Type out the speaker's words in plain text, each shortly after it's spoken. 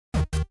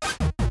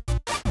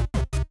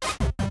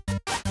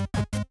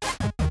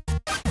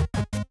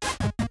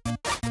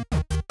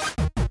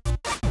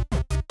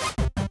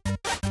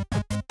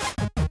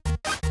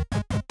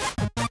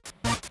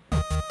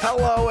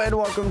Hello and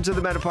welcome to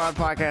the Metapod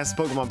Podcast,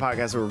 Pokemon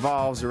podcast that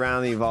revolves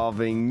around the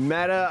evolving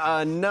meta.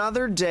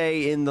 Another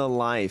day in the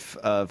life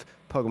of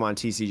Pokemon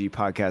TCG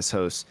podcast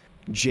hosts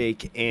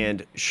Jake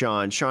and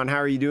Sean. Sean, how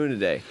are you doing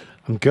today?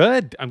 I'm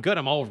good.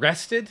 I'm all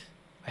rested.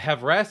 I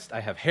have rest. I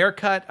have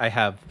haircut. I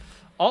have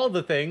all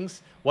the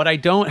things. What I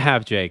don't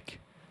have, Jake,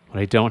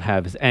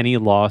 is any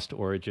Lost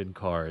Origin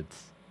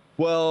cards.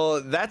 Well,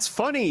 that's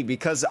funny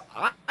because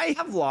I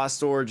have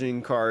Lost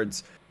Origin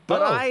cards,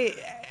 but I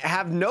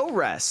have no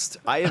rest.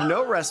 I have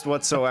no rest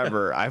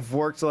whatsoever. I've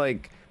worked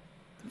like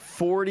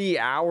 40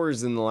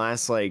 hours in the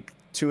last like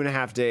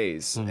 2.5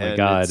 days. Oh my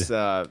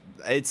God.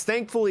 It's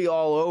thankfully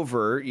all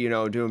over, you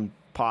know, doing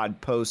pod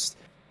post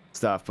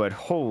stuff, but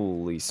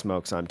holy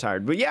smokes, I'm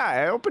tired. But yeah,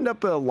 I opened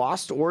up a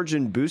Lost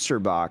Origin booster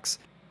box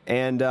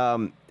and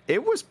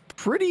it was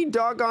pretty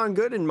doggone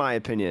good in my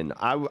opinion.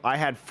 I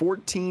had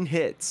 14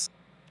 hits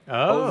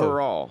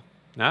overall.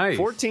 Nice.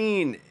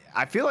 14.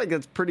 I feel like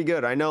that's pretty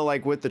good. I know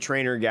like with the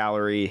trainer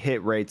gallery,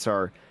 hit rates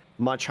are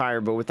much higher,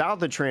 but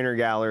without the trainer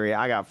gallery,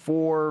 I got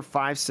 4,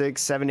 5,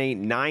 6, 7, 8,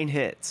 9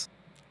 hits.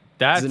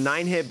 It's a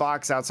 9-hit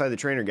box outside the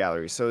trainer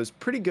gallery, so it's a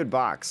pretty good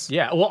box.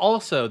 Yeah, well,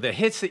 also, the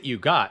hits that you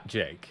got,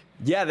 Jake.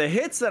 Yeah, the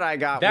hits that I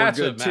got were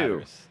good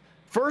too.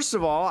 First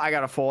of all, I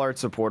got a full art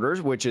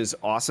supporters, which is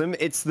awesome.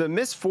 It's the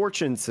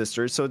Misfortune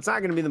Sisters, so it's not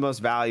going to be the most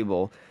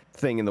valuable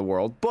thing in the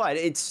world, but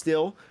it's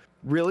still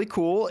really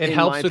cool. It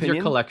helps with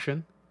your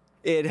collection.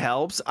 It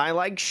helps. I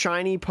like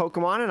shiny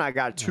Pokemon, and I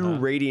got 2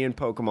 Radiant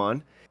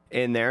Pokemon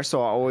in there, so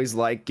I always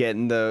like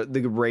getting the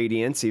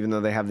Radiants, even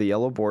though they have the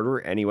yellow border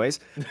anyways.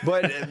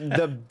 But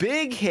the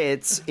big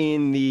hits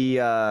in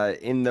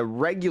the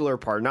regular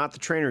part, not the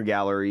trainer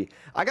gallery,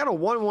 I got a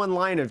 1/1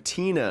 line of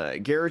Tina,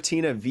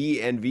 Giratina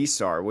V and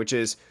V-Star, which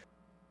is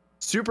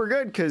super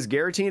good because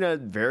Giratina,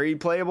 very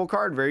playable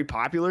card, very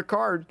popular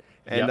card.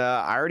 And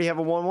I already have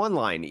a 1/1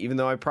 line, even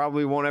though I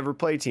probably won't ever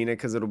play Tina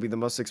because it'll be the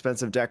most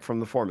expensive deck from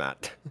the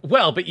format.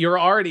 Well, but you're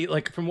already,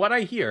 like, from what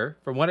I hear,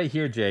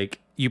 Jake,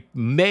 you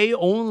may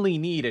only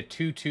need a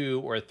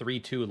 2/2 or a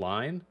 3/2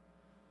 line.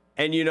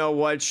 And you know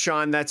what,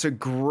 Sean? That's a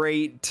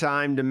great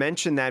time to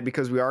mention that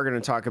because we are going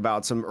to talk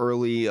about some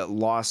early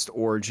Lost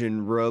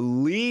Origin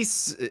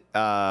release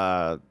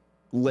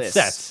lists.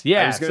 Sets,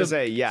 yeah. I was going to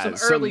say, yeah. Some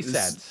early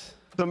sets.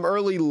 Some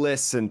early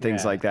lists and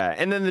things like that.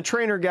 And then the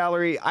trainer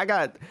gallery, I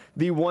got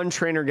the one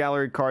trainer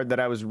gallery card that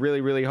I was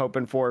really, really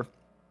hoping for.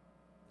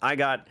 I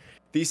got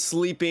the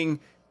Sleeping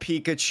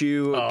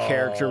Pikachu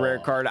character rare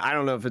card. I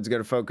don't know if it's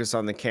going to focus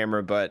on the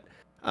camera, but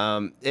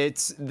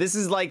this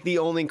is like the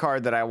only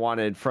card that I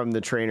wanted from the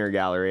trainer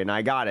gallery, and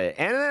I got it.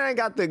 And then I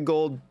got the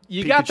gold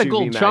You Pikachu got the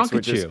gold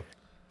VMAX,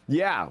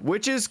 Chonkachu.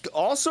 which is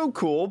also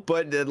cool,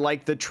 but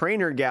like the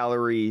trainer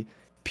gallery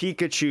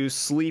Pikachu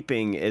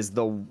sleeping is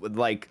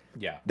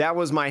that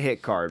was my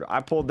hit card.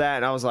 I pulled that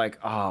and I was like,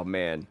 oh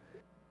man,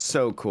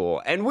 so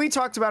cool. And we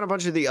talked about a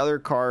bunch of the other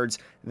cards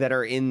that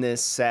are in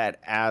this set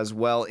as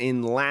well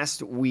in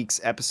last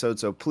week's episode.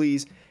 So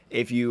please,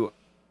 if you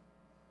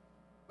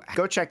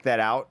go check that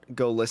out,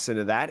 go listen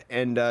to that.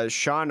 And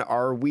Sean,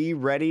 are we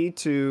ready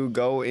to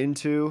go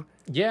into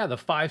the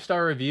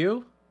 5-star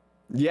review?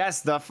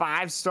 Yes, the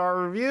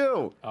 5-star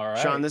review. All right.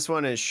 Sean, this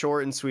one is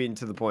short and sweet and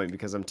to the point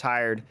because I'm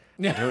tired.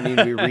 I don't need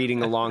to be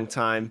reading a long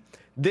time.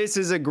 This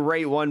is a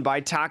great one by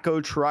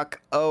Taco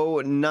Truck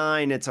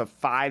 09. It's a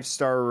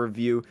 5-star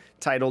review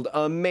titled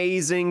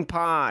Amazing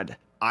Pod.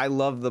 I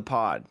love the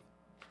pod.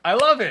 I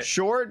love it.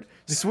 Short,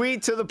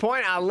 sweet, to the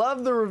point. I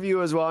love the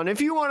review as well. And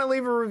if you want to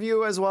leave a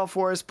review as well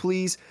for us,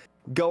 please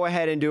go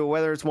ahead and do it,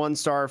 whether it's 1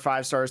 star or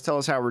 5 stars. Tell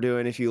us how we're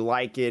doing. If you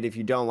like it, if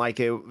you don't like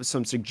it,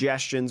 some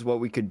suggestions, what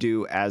we could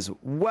do as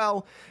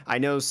well. I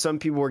know some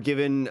people were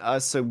giving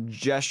us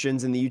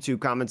suggestions in the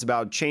YouTube comments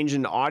about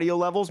changing audio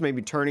levels,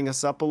 maybe turning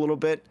us up a little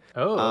bit.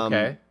 Oh,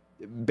 okay.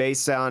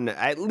 Based on,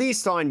 at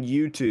least on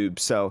YouTube.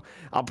 So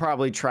I'll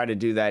probably try to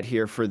do that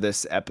here for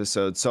this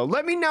episode. So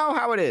let me know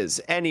how it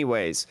is.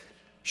 Anyways,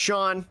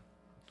 Sean,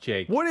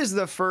 Jake, what is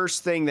the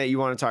first thing that you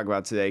want to talk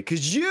about today?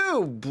 Because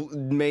you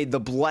made the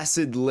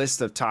blessed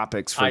list of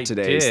topics for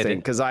today's thing,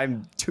 because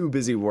I'm too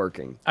busy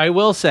working. I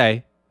will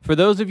say, for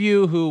those of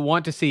you who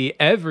want to see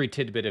every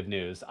tidbit of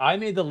news, I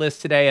made the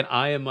list today, and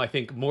I am, I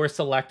think, more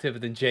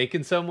selective than Jake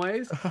in some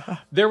ways.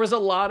 There was a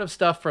lot of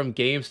stuff from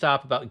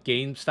GameStop about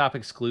GameStop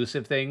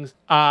exclusive things.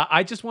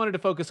 I just wanted to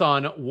focus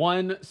on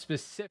one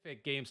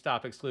specific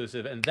GameStop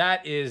exclusive, and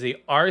that is the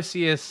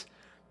Arceus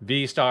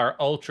V-Star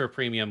Ultra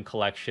Premium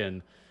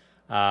Collection.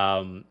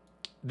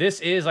 This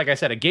is, like I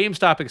said, a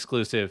GameStop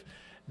exclusive.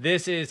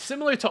 This is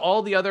similar to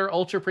all the other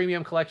Ultra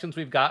Premium collections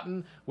we've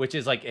gotten, which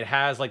is like it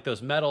has like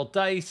those metal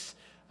dice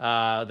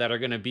that are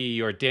going to be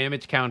your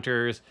damage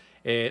counters.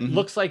 It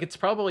looks like it's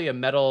probably a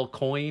metal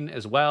coin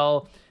as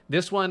well.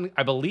 This one,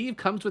 I believe,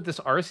 comes with this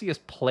Arceus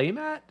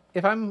playmat,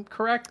 if I'm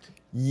correct.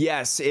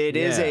 Yes, it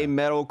is a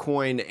metal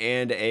coin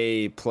and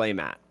a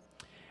playmat.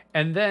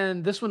 And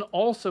then this one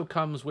also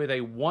comes with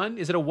a 1.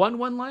 Is it a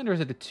 1/1 line or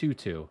is it a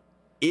 2/2?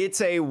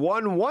 It's a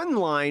 1/1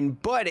 line,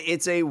 but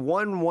it's a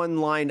 1/1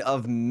 line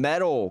of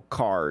metal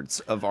cards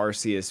of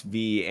Arceus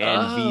V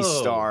and V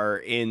Star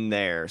in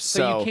there.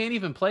 So you can't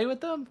even play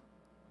with them?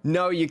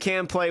 No, you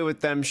can't play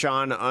with them,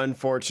 Sean,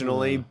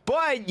 unfortunately.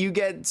 But you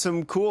get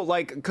some cool,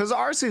 like, because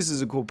Arceus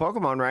is a cool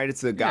Pokemon, right?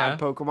 It's the god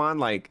Pokemon.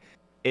 Like,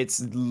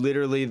 it's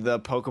literally the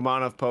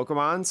Pokemon of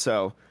Pokemon.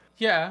 So,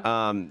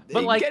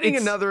 but like getting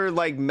another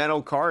like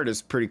metal card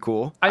is pretty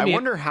cool. I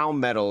wonder how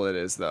metal it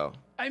is, though.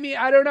 I mean,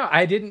 I don't know.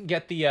 I didn't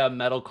get the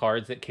metal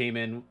cards that came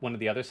in one of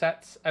the other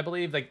sets, I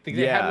believe. Like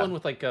they had one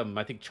with like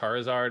I think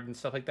Charizard and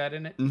stuff like that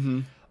in it.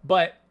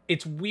 But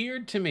it's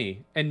weird to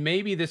me, and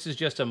maybe this is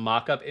just a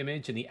mock-up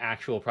image and the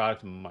actual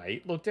product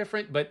might look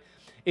different, but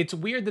it's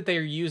weird that they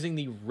are using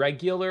the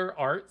regular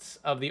arts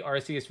of the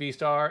Arceus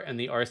V-Star and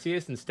the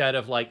Arceus instead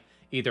of like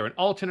either an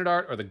alternate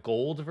art or the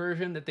gold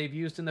version that they've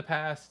used in the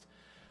past.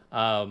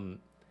 And,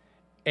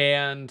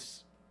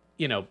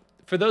 you know,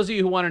 for those of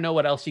you who want to know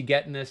what else you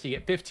get in this, you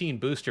get 15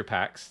 booster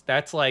packs.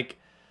 That's like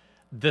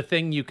the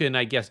thing you can,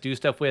 I guess, do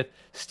stuff with.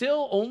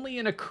 Still only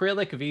an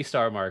acrylic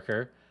V-Star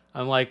marker.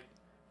 I'm like,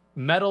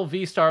 metal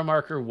V-Star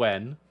marker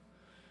when?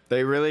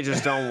 They really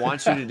just don't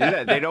want you to do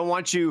that. They don't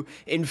want you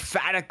what's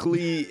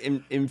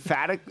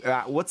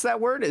that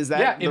word? Is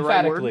that the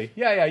right word?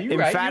 Yeah, you're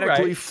right.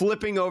 Emphatically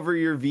flipping over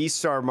your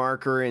V-Star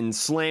marker and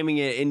slamming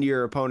it into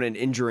your opponent,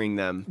 injuring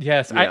them.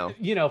 Yes,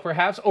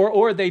 perhaps.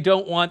 Or they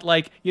don't want,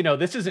 like,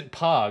 this isn't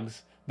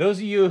Pogs. Those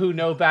of you who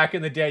know back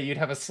in the day, you'd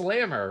have a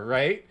slammer,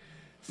 right?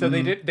 So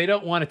they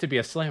don't want it to be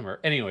a slammer.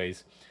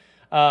 Anyways,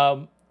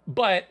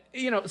 but,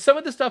 some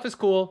of the stuff is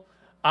cool.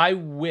 I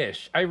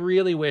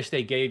really wish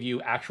they gave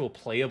you actual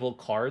playable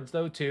cards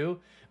though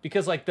too,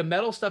 because like the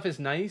metal stuff is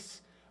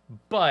nice,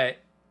 but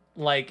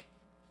like,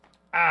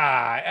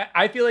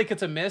 I feel like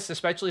it's a miss,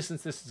 especially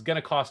since this is going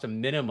to cost a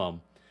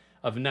minimum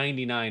of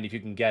 99 if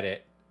you can get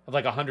it, of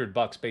like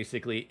 $100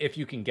 basically if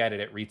you can get it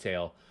at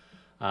retail.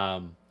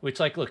 Which,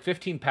 like, look,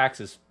 15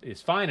 packs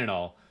is fine and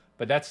all,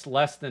 but that's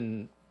less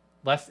than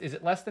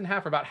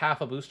half or about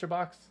half a booster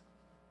box?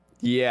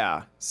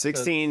 Yeah,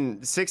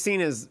 16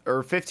 is,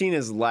 or 15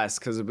 is less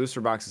because the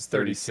booster box is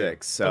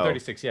 36. So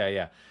 36,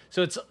 yeah.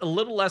 So it's a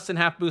little less than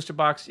half booster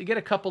box. You get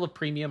a couple of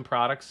premium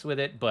products with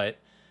it, but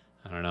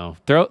I don't know.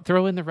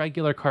 Throw in the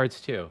regular cards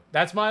too.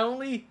 That's my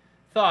only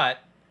thought.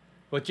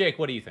 But Jake,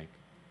 what do you think?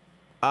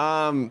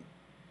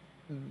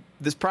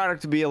 This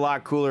product would be a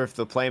lot cooler if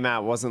the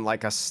playmat wasn't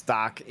like a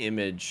stock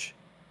image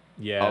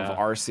of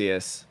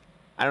Arceus.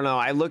 I don't know.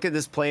 I look at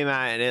this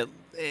playmat and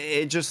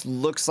it just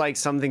looks like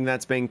something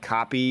that's been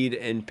copied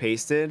and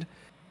pasted.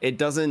 It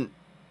doesn't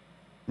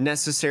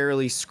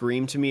necessarily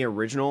scream to me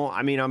original.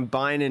 I mean, I'm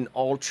buying an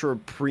ultra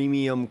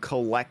premium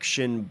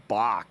collection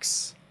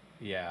box.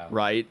 Yeah.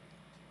 Right?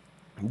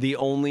 The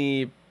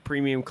only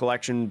premium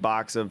collection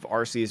box of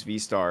Arceus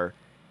V-Star,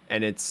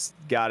 and it's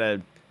got a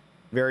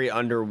very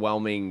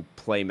underwhelming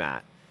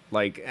playmat.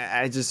 Like,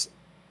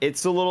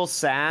 it's a little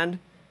sad,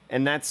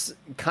 and that's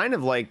kind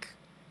of like,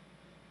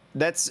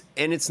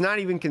 and it's not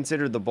even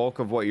considered the bulk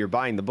of what you're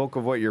buying. The bulk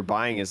of what you're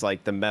buying is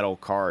like the metal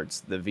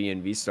cards, the V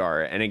and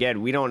V-Star. And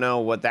again, we don't know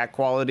what that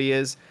quality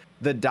is.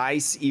 The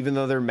dice, even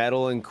though they're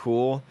metal and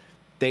cool,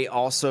 they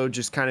also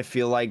just kind of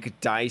feel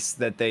like dice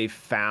that they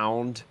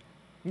found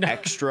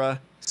extra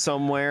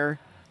somewhere.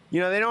 They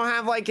don't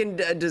have like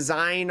a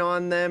design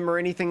on them or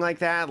anything like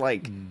that.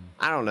 Like,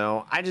 I don't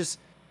know.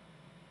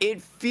 It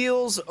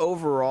feels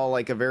overall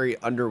like a very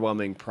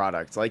underwhelming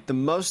product. Like, the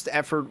most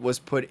effort was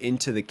put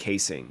into the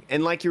casing.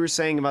 And like you were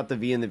saying about the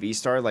V and the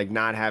V-Star, like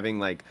not having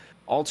like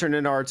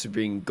alternate arts or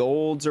being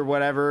golds or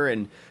whatever.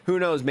 And who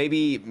knows,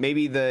 maybe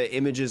the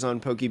images on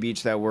Poke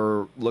Beach that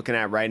we're looking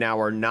at right now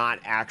are not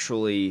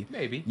actually,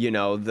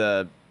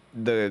 the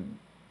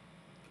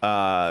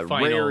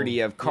rarity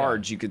of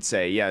cards, you could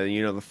say. Yeah,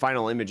 the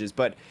final images.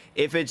 But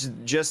if it's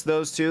just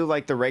those two,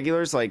 like the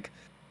regulars, like,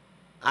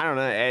 I don't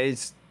know,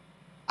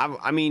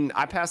 I mean,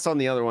 I passed on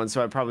the other one,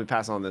 so I'd probably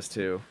pass on this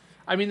too.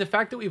 I mean, the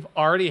fact that we've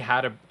already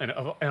had an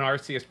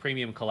Arceus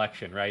premium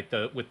collection, right?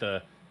 We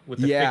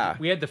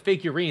had the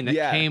figurine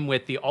that came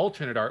with the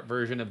alternate art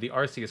version of the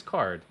Arceus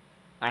card.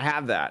 I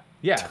have that.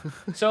 Yeah.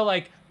 So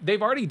like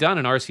they've already done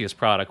an Arceus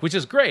product, which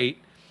is great,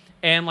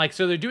 and like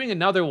so they're doing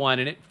another one,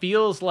 and it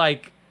feels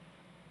like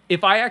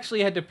if I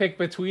actually had to pick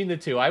between the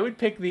two, I would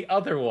pick the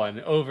other one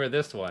over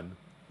this one.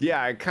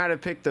 Yeah, I kind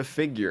of picked the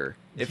figure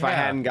if I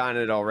hadn't gotten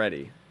it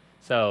already.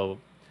 So.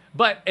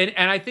 But, and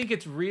I think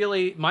it's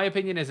really, my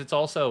opinion is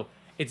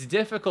it's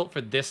difficult for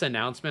this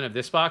announcement of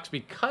this box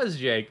because,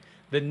 Jake,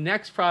 the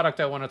next product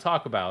I want to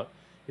talk about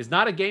is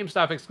not a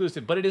GameStop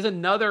exclusive, but it is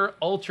another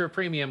ultra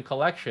premium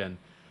collection.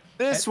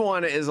 This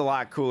one is a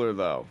lot cooler,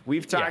 though.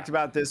 We've talked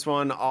about this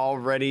one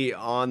already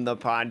on the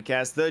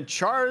podcast. The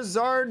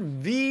Charizard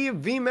V,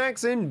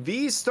 VMAX, and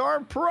V-Star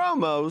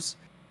promos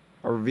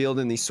are revealed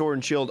in the Sword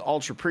and Shield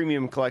Ultra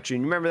Premium Collection.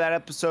 You remember that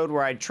episode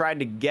where I tried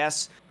to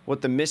guess what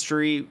the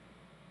mystery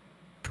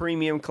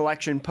premium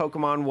collection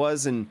Pokemon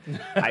was, and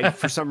I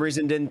for some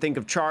reason didn't think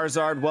of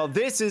Charizard? Well,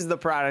 this is the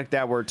product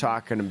that we're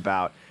talking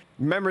about.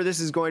 Remember, this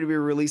is going to be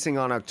releasing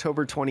on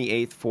October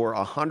 28th for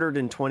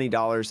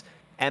 $120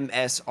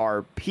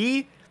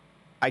 MSRP.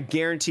 I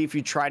guarantee if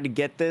you tried to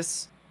get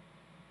this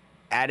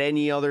at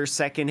any other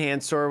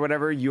secondhand store or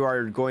whatever, you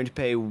are going to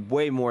pay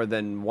way more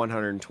than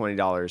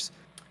 $120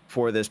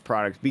 for this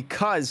product,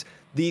 because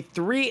the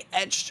 3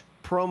 etched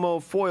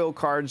promo foil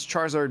cards,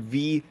 Charizard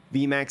V,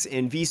 VMAX,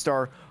 and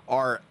V-Star,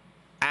 are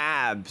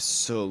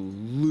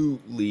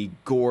absolutely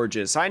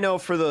gorgeous. I know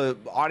for the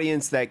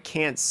audience that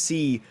can't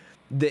see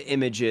the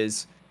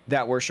images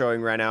that we're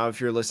showing right now,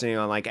 if you're listening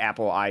on like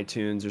Apple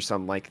iTunes or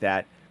something like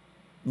that,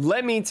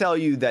 let me tell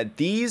you that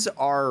these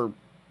are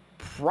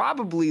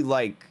probably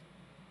like,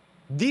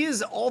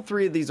 all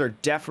 3 of these are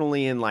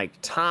definitely in like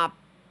top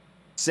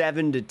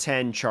 7 to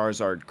 10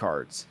 Charizard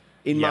cards,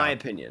 in my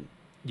opinion.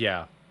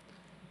 Yeah.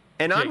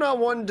 And I'm not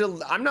one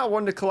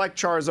to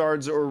collect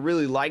Charizards or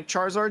really like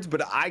Charizards,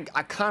 but I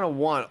kind of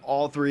want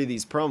all 3 of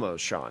these promos,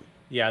 Sean.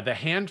 Yeah, the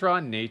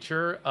hand-drawn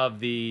nature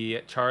of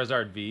the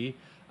Charizard V.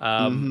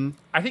 I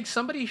think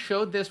somebody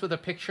showed this with a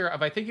picture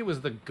of, I think it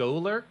was the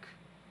Golurk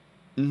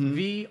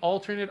V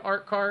alternate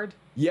art card.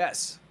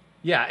 Yes.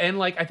 Yeah, and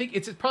like I think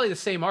it's probably the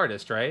same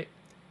artist, right?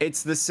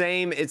 It's the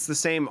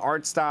same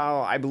art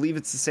style. I believe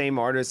it's the same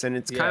artist, and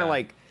it's kind of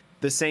like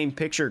the same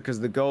picture, because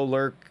the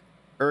Golurk,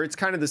 or it's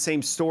kind of the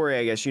same story,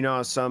 I guess. You know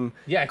how some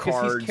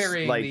cards he's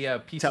carrying like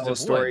the pieces tell a of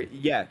story. wood.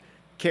 Yeah,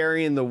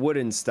 carrying the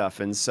wooden stuff,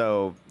 and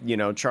so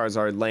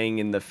Charizard laying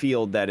in the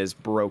field that is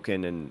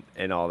broken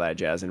and all that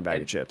jazz in a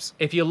bag of chips.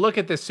 If you look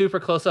at this super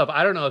close up,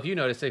 I don't know if you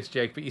noticed this,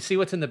 Jake, but you see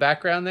what's in the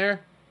background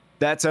there?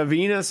 That's a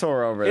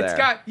Venusaur over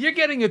there. You're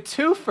getting a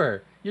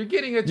twofer. You're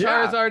getting a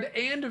Charizard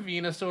and a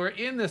Venusaur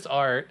in this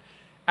art.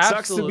 Absolutely.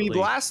 Sucks to be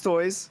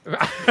Blastoise.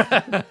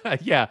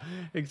 Yeah,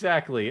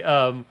 exactly.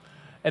 And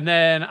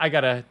then I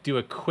gotta do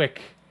a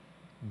quick.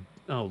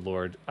 Oh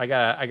Lord, I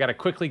gotta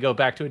quickly go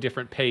back to a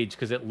different page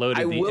because it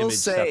loaded the image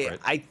separate.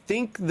 I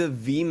think the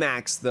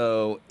VMAX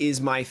though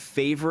is my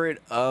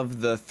favorite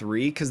of the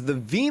 3, because the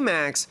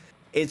VMAX,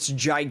 it's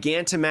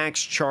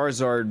Gigantamax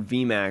Charizard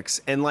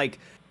VMAX, and like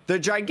the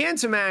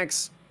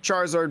Gigantamax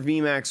Charizard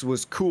VMAX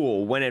was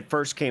cool when it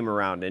first came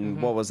around, and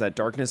what was that,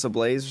 Darkness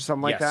Ablaze or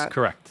something like that? Yes,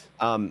 correct.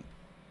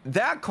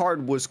 That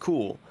card was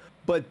cool,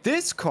 but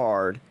this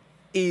card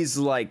is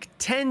like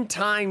 10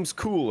 times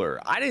cooler.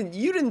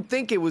 You didn't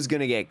think it was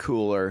gonna get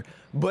cooler,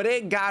 but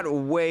it got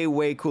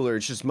way cooler.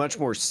 It's just much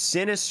more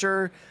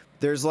sinister.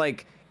 There's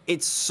like,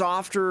 it's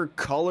softer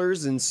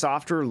colors and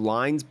softer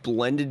lines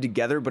blended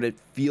together, but it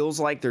feels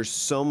like there's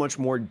so much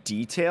more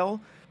detail,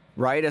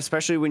 right?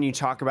 Especially when you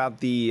talk about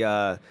the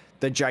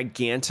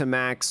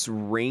Gigantamax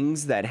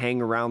rings that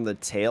hang around the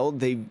tail.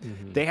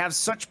 They have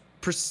such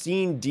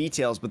pristine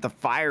details, but the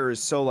fire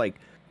is so like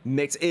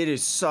mixed. It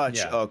is such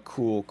a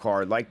cool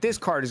card. Like, this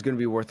card is going to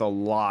be worth a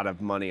lot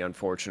of money,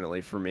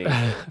 unfortunately, for me.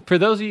 For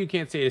those of you who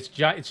can't see it, it's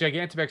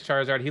Gigantamax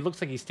Charizard. He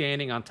looks like he's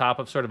standing on top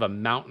of sort of a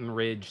mountain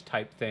ridge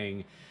type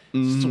thing.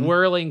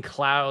 Swirling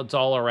clouds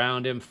all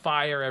around him,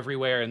 fire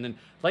everywhere, and then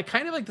like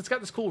kind of like it's got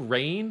this cool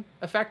rain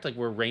effect, like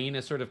where rain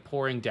is sort of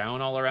pouring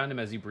down all around him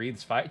as he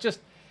breathes fire.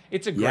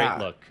 It's a great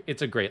look.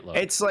 It's a great look.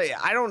 It's like,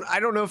 I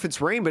don't know if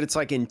it's rain, but it's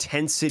like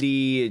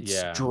intensity,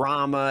 it's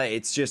drama.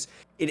 It's just,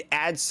 it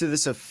adds to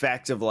this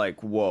effect of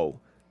like, whoa,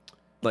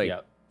 like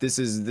this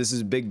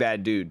is big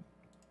bad dude.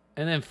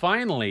 And then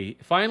finally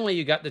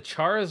you got the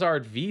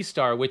Charizard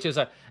V-Star, which is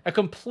a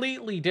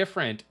completely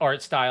different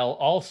art style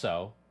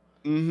also.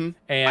 And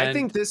I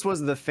think this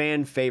was the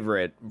fan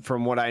favorite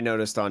from what I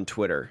noticed on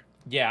Twitter.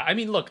 Yeah, I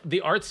mean, look,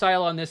 the art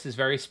style on this is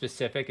very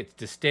specific. It's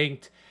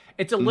distinct.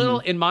 It's a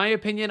little, in my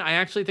opinion, I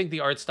actually think the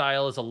art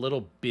style is a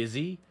little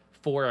busy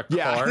for a card.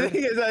 Yeah,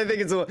 I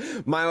think it's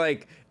my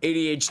like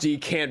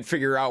ADHD can't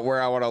figure out where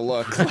I want to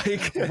look.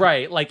 Like,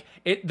 right, like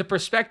the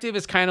perspective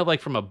is kind of like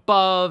from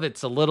above.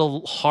 It's a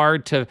little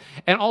hard to,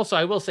 and also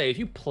I will say, if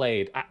you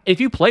play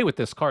with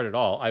this card at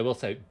all, I will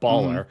say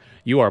baller.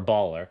 You are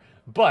baller.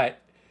 But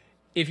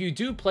if you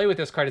do play with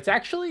this card, it's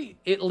actually,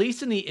 at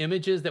least in the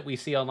images that we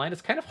see online,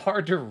 it's kind of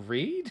hard to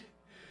read.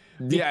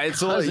 Yeah,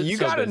 you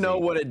got to know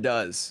what it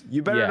does.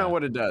 You better know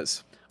what it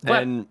does.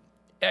 But, and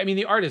I mean,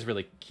 the art is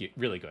really cute,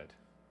 really good.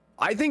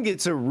 I think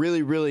it's a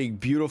really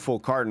beautiful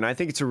card, and I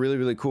think it's a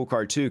really cool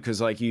card too,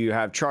 because like you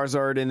have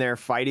Charizard in there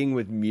fighting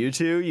with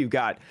Mewtwo. You've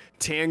got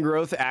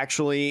Tangrowth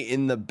actually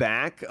in the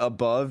back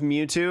above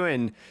Mewtwo.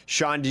 And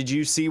Sean, did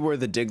you see where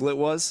the Diglett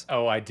was?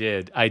 Oh, I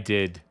did.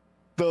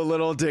 The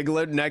little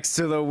Diglett next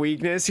to the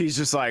weakness. He's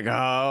just like,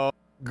 oh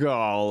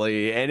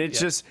golly, and it's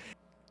just.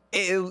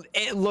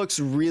 It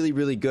looks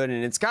really good,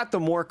 and it's got the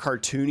more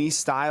cartoony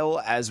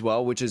style as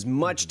well, which is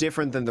much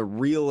different than the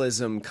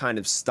realism kind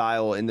of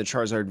style in the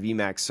Charizard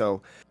VMAX.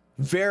 So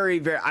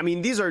very, I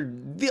mean,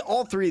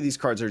 all 3 of these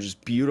cards are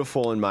just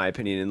beautiful in my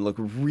opinion and look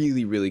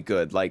really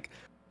good. I'm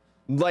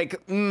not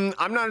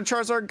a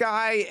Charizard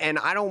guy and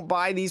I don't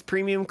buy these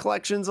premium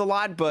collections a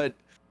lot, but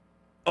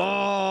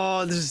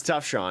this is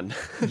tough, Sean.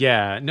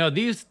 Yeah, no,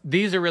 these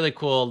are really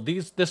cool.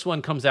 This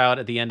one comes out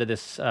at the end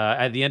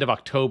of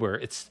October.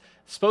 It's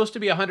supposed to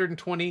be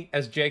 120,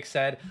 as Jake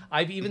said.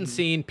 I've even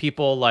seen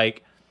people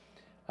like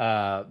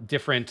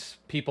different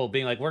people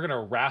being like, we're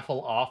gonna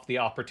raffle off the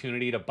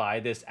opportunity to buy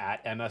this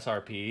at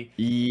MSRP.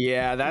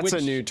 Yeah, that's a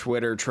Which, new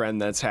Twitter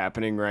trend that's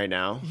happening right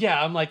now.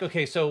 yeah, I'm like,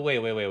 okay, so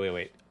wait.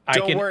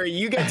 Don't worry,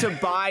 you get to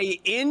buy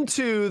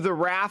into the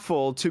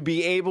raffle to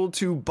be able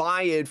to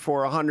buy it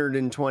for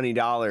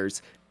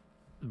 $120.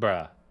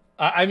 Bruh.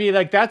 I mean,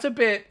 like, that's a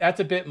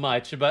bit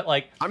much, but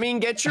like, I mean,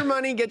 get your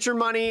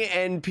money,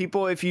 and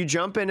people, if you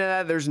jump into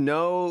that, there's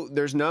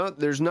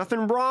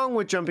nothing wrong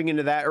with jumping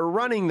into that or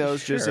running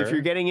those. Sure. Just if you're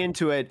getting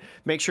into it,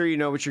 make sure you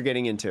know what you're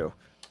getting into.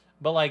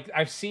 But like,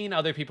 I've seen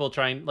other people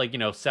trying, like,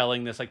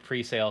 selling this like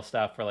pre-sale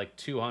stuff for like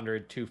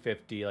 200,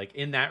 250, like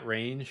in that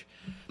range.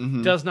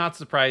 Does not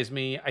surprise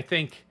me. I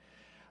think,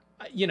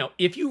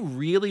 if you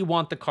really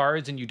want the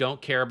cards and you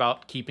don't care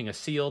about keeping a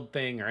sealed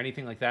thing or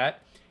anything like that,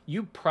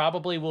 you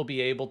probably will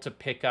be able to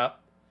pick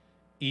up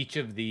each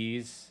of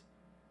these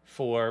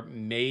for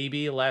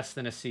maybe less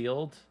than a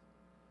sealed.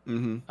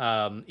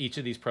 Each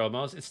of these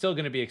promos. It's still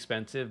going to be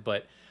expensive,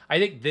 but I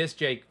think this,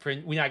 Jake,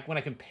 when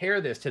I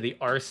compare this to the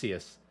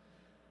Arceus,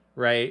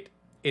 right?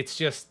 It's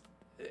just...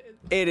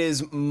 It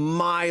is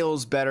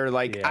miles better.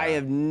 Like, Yeah. I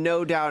have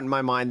no doubt in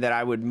my mind that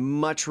I would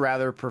much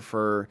rather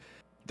prefer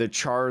the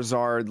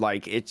Charizard.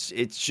 Like, it's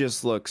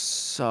just looks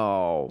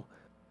so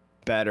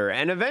better.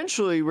 And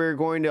eventually we're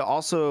going to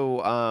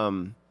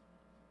also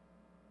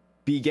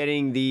be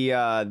getting the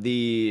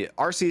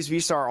Arceus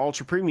V-Star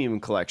Ultra Premium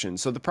Collection.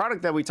 So the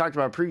product that we talked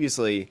about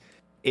previously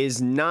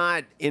is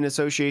not in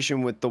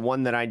association with the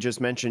one that I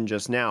just mentioned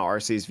just now,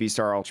 Arceus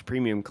V-Star Ultra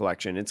Premium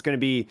Collection. It's going to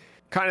be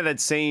kind of that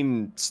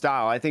same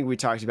style. I think we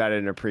talked about it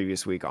in a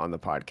previous week on the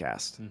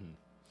podcast.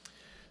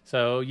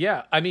 So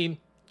yeah, I mean,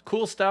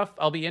 cool stuff.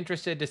 I'll be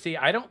interested to see.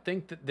 I don't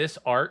think that this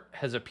art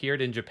has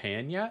appeared in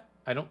Japan yet.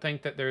 I don't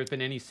think that there's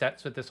been any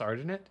sets with this art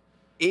in it.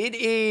 It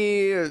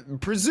is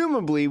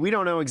presumably, we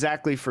don't know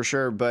exactly for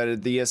sure,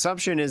 but the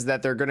assumption is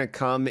that they're going to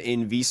come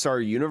in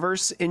V-Star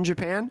Universe in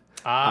Japan.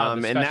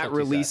 And that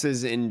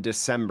releases in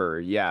December.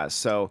 Yeah,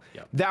 so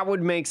that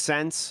would make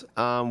sense.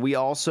 We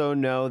also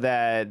know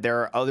that there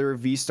are other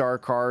V-Star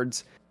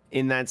cards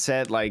in that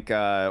set, like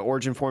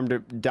Origin Form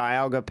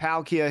Dialga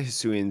Palkia,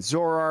 Hisuian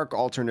Zoroark,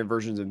 alternate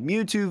versions of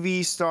Mewtwo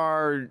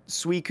V-Star,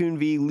 Suicune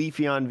V,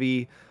 Leafeon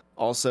V,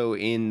 also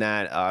in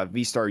that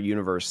V-Star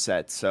Universe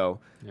set. So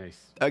nice.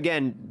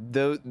 Again,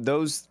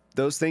 those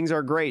things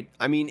are great.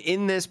 I mean,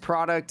 in this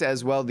product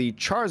as well, the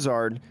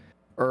Charizard,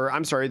 or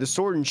I'm sorry, the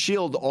Sword and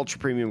Shield Ultra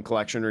Premium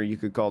Collection, or you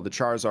could call it the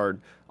Charizard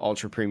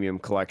Ultra Premium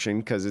Collection,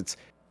 because it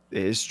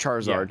is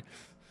Charizard. Yeah.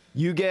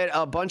 You get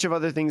a bunch of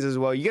other things as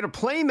well. You get a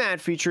playmat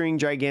featuring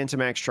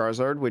Gigantamax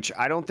Charizard, which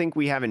I don't think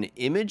we have an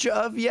image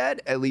of yet,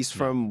 at least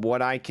from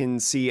what I can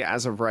see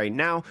as of right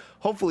now.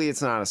 Hopefully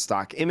it's not a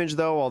stock image,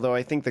 though, although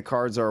I think the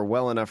cards are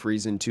well enough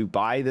reason to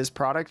buy this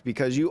product,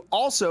 because you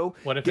also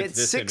get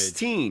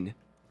 16. Image?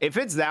 If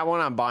it's that one,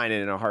 I'm buying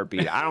it in a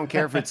heartbeat. I don't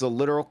care if it's a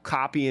literal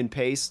copy and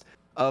paste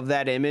of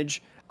that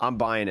image. I'm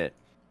buying it.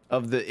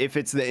 If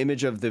it's the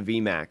image of the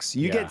VMAX.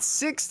 You get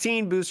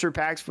 16 booster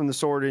packs from the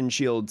Sword and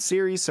Shield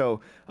series,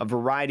 so a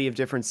variety of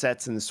different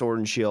sets in the Sword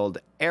and Shield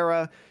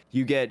era.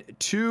 You get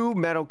 2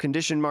 metal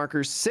condition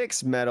markers,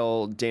 6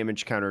 metal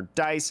damage counter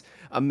dice,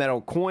 a metal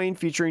coin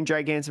featuring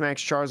Gigantamax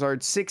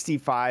Charizard,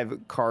 65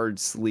 card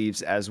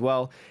sleeves as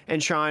well.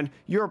 And Sean,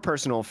 your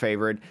personal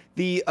favorite,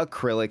 the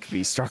acrylic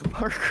V-Star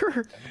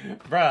marker.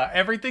 Bruh,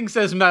 everything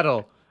says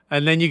metal,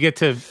 and then you get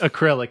to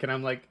acrylic, and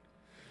I'm like,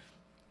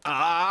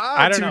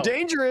 I don't know.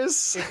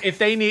 Dangerous. If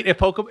the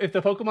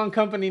Pokemon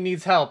Company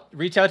needs help,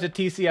 reach out to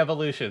TC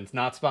Evolutions.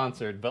 Not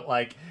sponsored, but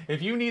like,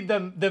 if you need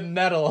the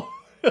metal,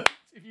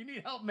 if you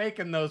need help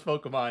making those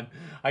Pokemon,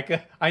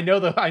 I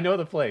know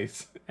the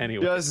place.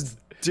 Anyway, just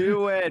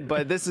do it.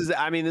 But this is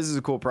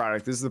a cool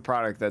product. This is the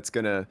product that's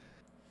gonna.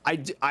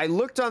 I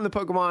looked on the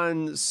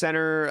Pokemon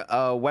Center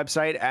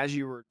website as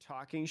you were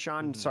talking,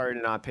 Sean. Sorry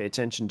to not pay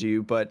attention to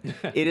you, but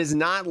it is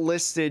not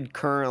listed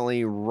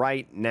currently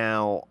right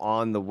now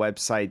on the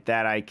website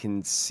that I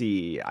can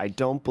see. I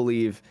don't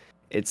believe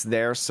it's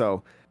there,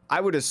 so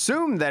I would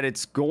assume that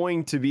it's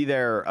going to be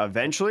there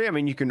eventually. I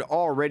mean, you can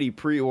already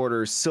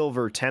pre-order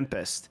Silver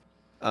Tempest,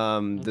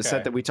 the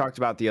set that we talked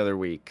about the other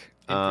week.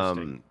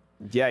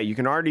 Yeah, you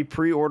can already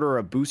pre-order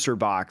a booster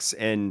box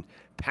and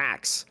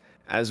packs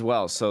as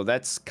well, so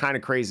that's kind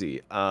of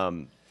crazy.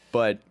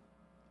 But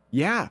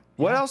yeah,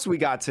 what else we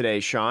got today,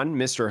 Sean,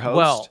 Mr. Host?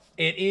 Well,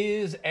 it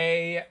is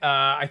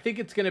I think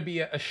it's going to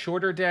be a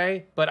shorter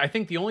day, but I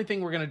think the only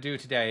thing we're going to do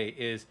today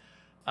is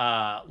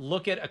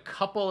look at a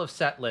couple of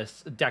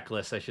deck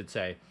lists, I should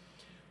say,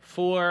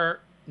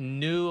 for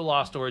new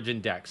Lost Origin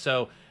decks.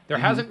 So there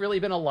hasn't really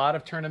been a lot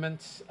of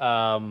tournaments.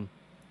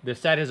 The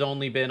set has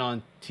only been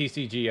on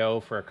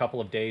TCGO for a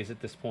couple of days at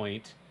this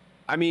point.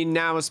 I mean,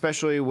 now,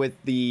 especially with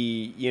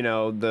the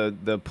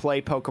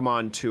Play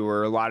Pokemon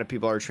Tour, a lot of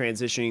people are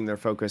transitioning their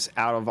focus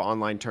out of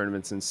online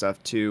tournaments and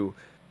stuff to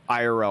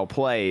IRL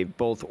play,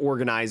 both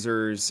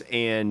organizers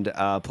and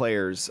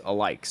players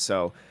alike.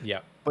 So, yeah.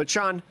 But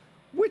Sean,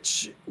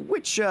 which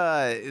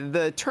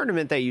the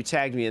tournament that you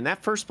tagged me in,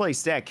 that first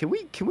place deck, can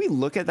we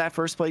look at that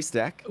first place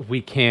deck?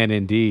 We can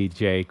indeed,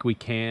 Jake. We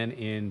can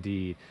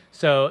indeed.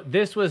 So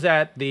this was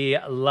at the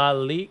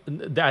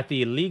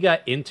Liga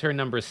Inter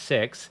number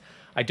 6.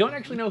 I don't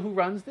actually know who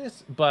runs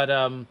this, but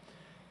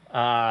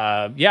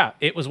yeah,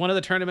 it was one of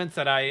the tournaments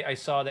that I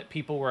saw that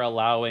people were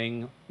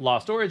allowing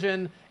Lost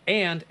Origin,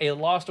 and a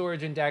Lost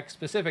Origin deck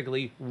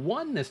specifically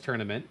won this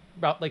tournament,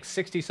 about like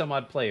 60 some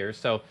odd players.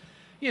 So,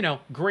 you know,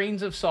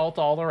 grains of salt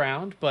all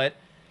around, but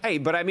Hey,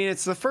 but I mean,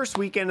 it's the first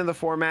weekend of the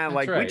format.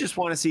 Like, right. we just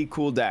want to see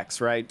cool decks,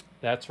 right?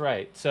 That's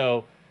right.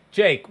 So,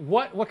 Jake,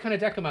 what kind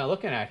of deck am I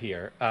looking at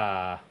here?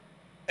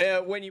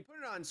 When you put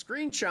it on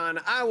screen, Sean,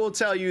 I will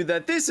tell you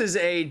that this is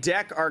a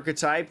deck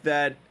archetype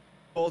that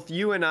both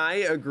you and I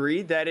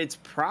agree that it's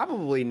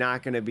probably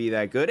not going to be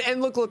that good.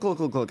 And look,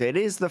 it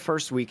is the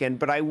first weekend,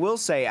 but I will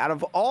say, out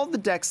of all the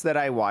decks that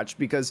I watched,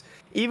 because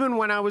even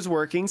when I was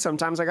working,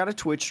 sometimes I got a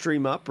Twitch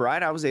stream up,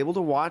 right? I was able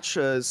to watch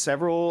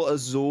several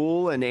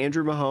Azul and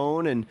Andrew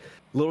Mahone and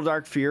Little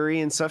Dark Fury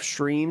and stuff,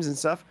 streams and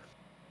stuff.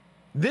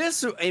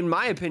 This, in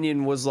my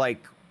opinion, was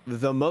like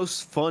the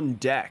most fun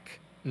deck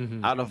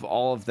out of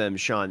all of them,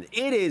 Sean.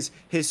 It is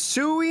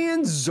Hisuian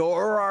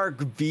Zoroark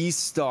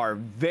V-Star.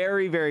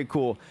 Very, very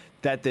cool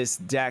that this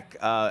deck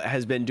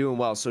has been doing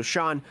well. So,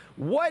 Sean,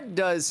 what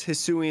does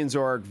Hisuian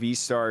Zoroark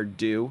V-Star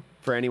do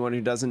for anyone who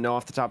doesn't know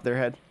off the top of their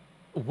head?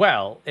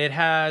 Well, it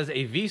has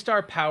a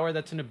V-Star power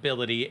that's an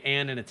ability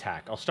and an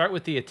attack. I'll start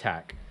with the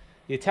attack.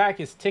 The attack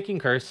is Ticking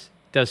Curse,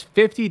 does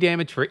 50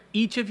 damage for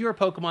each of your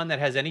Pokemon that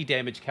has any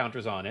damage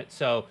counters on it.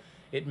 So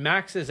it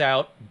maxes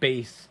out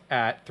base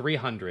at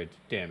 300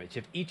 damage.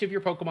 If each of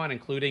your Pokemon,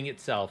 including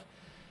itself,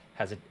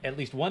 has at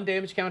least one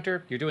damage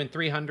counter, you're doing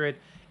 300.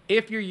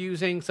 If you're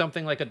using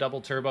something like a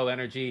double turbo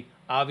energy,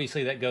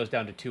 obviously that goes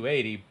down to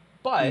 280,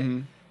 but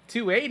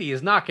 280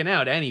 is knocking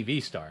out any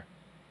V-Star.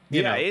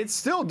 Yeah, it's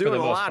still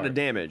doing a lot of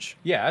damage.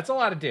 Yeah, it's a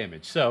lot of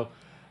damage. So,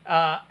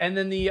 and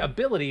then the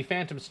ability,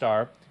 Phantom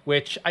Star,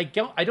 which I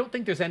don't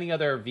think there's any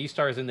other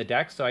V-Stars in the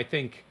deck, so I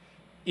think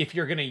if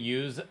you're going to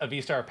use a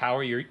V-Star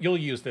power, you'll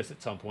use this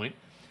at some point.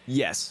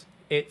 Yes.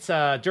 It's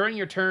during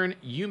your turn,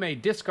 you may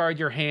discard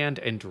your hand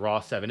and draw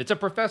 7. It's a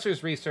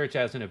Professor's Research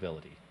as an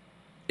ability.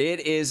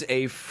 It is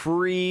a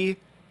free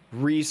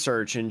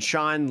research. And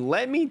Sean,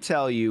 let me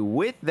tell you,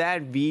 with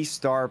that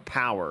V-Star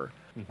power,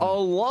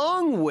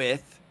 along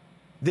with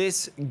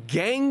this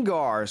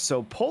Gengar,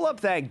 so pull up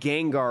that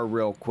Gengar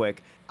real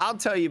quick. I'll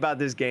tell you about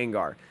this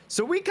Gengar.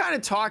 So we kind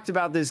of talked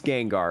about this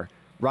Gengar,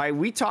 right?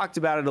 We talked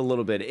about it a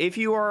little bit. If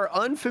you are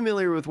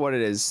unfamiliar with what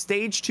it is,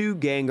 Stage 2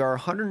 Gengar,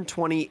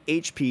 120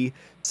 HP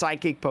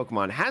Psychic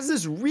Pokemon, has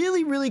this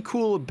really, really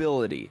cool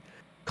ability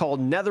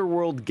called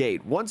Netherworld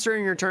Gate. Once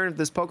during your turn, if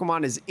this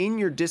Pokemon is in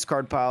your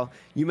discard pile,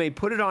 you may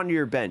put it onto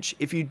your bench.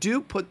 If you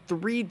do, put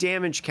 3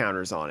 damage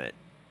counters on it.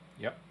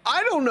 Yep.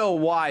 I don't know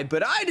why,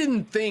 but I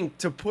didn't think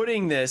to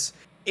putting this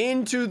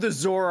into the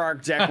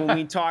Zoroark deck when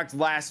we talked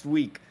last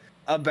week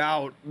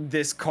about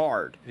this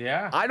card.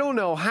 Yeah. I don't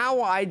know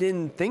how I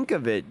didn't think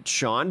of it,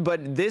 Sean,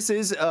 but this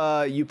is,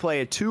 you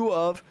play a 2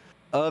 of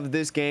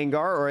this Gengar,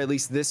 or at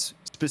least this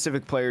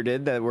specific player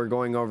did, that we're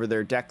going over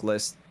their deck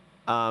list.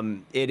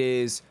 It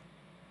is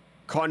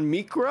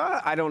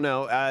Conmicra? I don't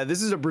know.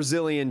 This is a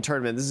Brazilian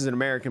tournament. This is an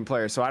American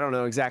player, so I don't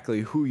know exactly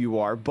who you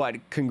are, but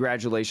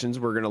congratulations.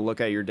 We're going to look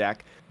at your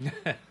deck.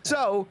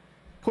 So,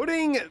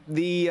 putting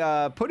the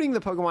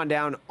Pokemon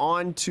down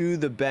onto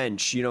the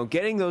bench, you know,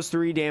 getting those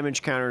 3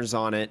 damage counters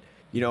on it,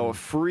 you know, a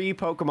free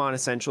Pokemon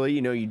essentially.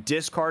 You know, you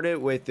discard it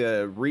with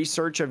a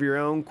research of your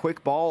own,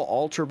 Quick Ball,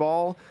 Ultra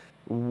Ball,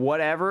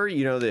 whatever,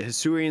 you know, the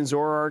Hisuian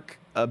Zoroark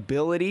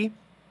ability.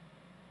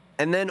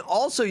 And then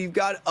also you've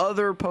got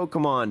other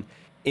Pokemon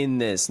in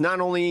this. Not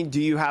only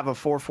do you have a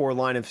 4/4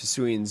 line of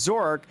Hisuian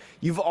Zoroark,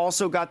 you've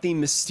also got the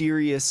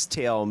Mysterious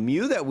Tail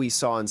Mew that we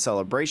saw in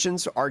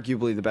Celebrations,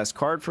 arguably the best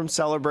card from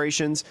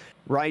Celebrations,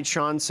 right,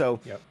 Sean? So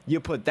you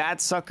put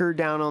that sucker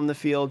down on the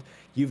field.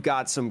 You've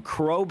got some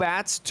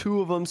Crobats,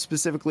 2 of them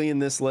specifically in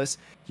this list.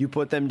 You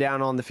put them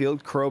down on the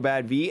field,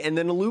 Crobat V, and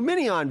then a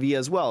Lumineon V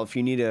as well if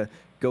you need to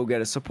go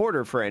get a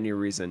supporter for any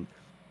reason.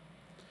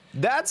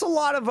 That's a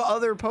lot of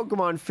other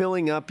Pokemon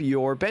filling up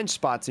your bench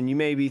spots, and you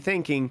may be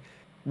thinking,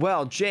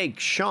 well, Jake,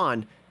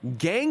 Sean,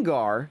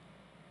 Gengar,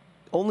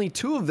 only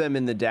 2 of them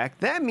in the deck.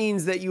 That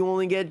means that you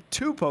only get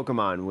 2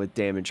 Pokemon with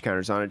damage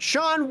counters on it.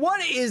 Sean,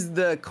 what is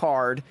the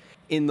card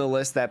in the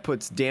list that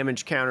puts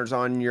damage counters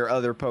on your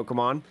other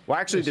Pokemon? Well,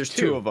 actually, there's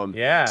 2 of them.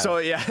 Yeah. So,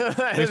 yeah,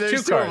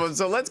 there's 2 of them.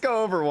 So let's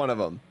go over one of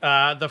them.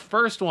 The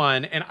first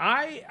one, and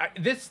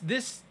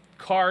this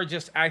card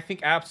just, I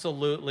think,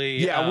 absolutely.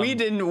 Yeah, we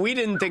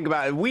didn't think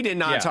about it. We did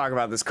not talk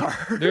about this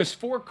card. There's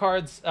 4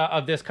 cards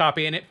of this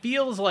copy, and it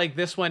feels like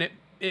this one,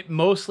 it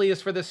mostly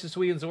is for the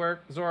Hisuian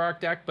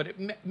Zoroark deck, but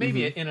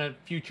maybe in a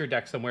future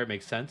deck somewhere it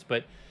makes sense.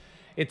 But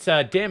it's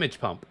a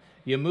Damage Pump.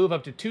 You move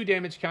up to 2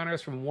 damage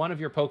counters from one of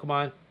your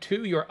Pokemon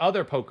to your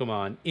other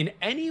Pokemon in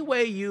any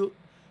way you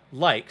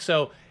like.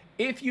 So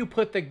if you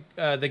put the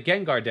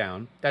Gengar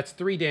down, that's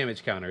 3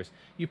 damage counters.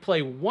 You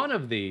play one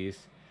of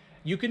these,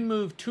 you can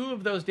move 2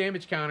 of those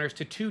damage counters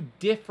to 2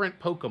 different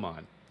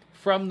Pokemon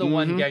from the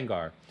one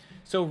Gengar.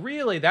 So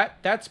really,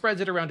 that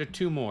spreads it around to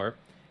 2 more,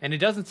 and it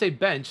doesn't say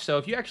bench. So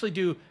if you actually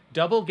do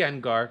double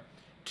Gengar,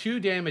 2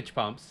 damage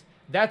pumps,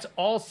 that's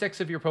all 6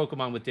 of your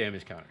Pokemon with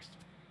damage counters.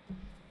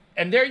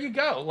 And there you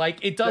go.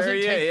 Like, it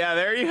doesn't take... Yeah,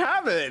 there you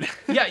have it.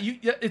 Yeah,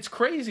 it's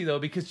crazy, though,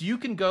 because you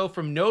can go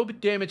from no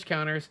damage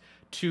counters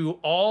to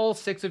all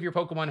 6 of your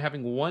Pokemon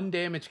having 1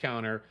 damage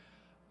counter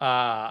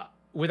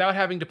without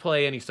having to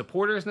play any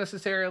supporters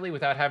necessarily,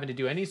 without having to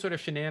do any sort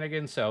of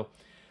shenanigans. So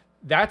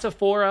that's a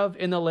 4 of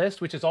in the list,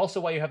 which is also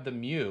why you have the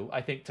Mew,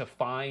 I think, to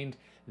find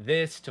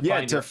this,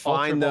 to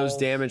find those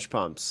damage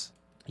pumps.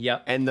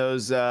 Yep. And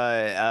those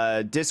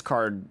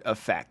discard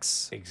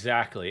effects.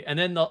 Exactly. And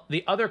then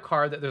the other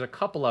card that there's a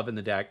couple of in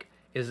the deck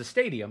is the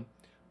Stadium,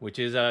 which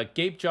is a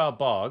Gapejaw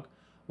Bog.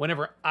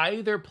 Whenever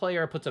either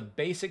player puts a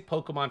basic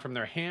Pokemon from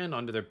their hand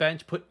onto their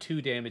bench, put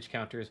 2 damage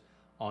counters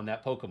on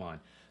that Pokemon.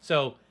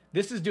 So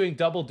this is doing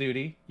double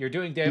duty. You're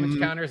doing damage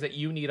counters that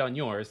you need on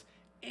yours.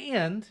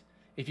 And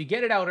if you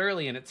get it out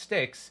early and it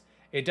sticks,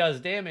 it does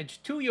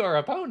damage to your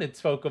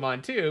opponent's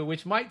Pokemon too,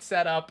 which might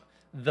set up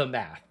the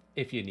math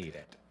if you need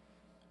it.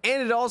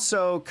 And it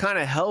also kind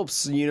of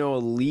helps,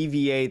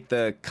 alleviate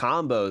the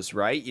combos,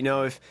 right?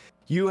 If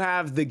you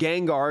have the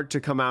Gengar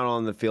to come out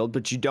on the field,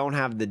 but you don't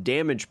have the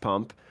damage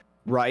pump,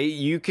 right?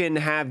 You can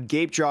have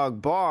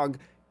Gapejaw Bog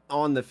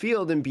on the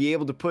field and be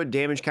able to put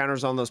damage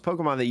counters on those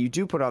Pokemon that you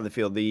do put on the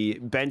field. The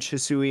Bench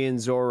Hisuian,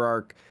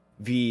 Zoroark,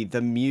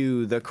 the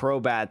Mew, the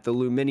Crobat, the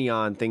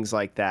Lumineon, things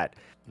like that.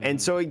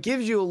 And so it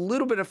gives you a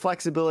little bit of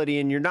flexibility,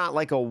 and you're not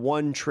like a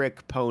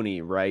one-trick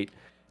pony, right?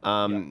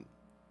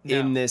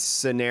 In this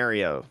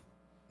scenario.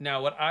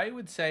 Now, what I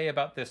would say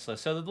about this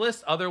list, so the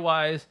list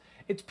otherwise,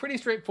 it's pretty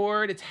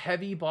straightforward. It's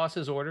heavy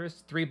bosses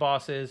orders, 3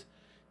 bosses,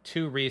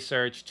 2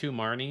 research, 2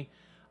 Marnie.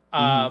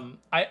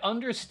 I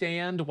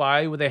understand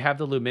why would they have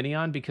the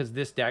Lumineon, because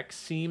this deck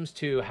seems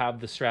to have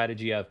the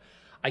strategy of,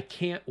 I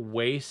can't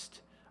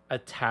waste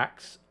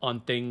attacks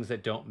on things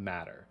that don't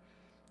matter.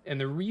 And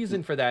the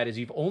reason for that is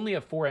you've only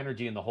have 4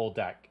 energy in the whole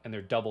deck, and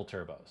they're double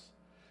turbos.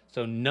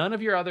 So none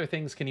of your other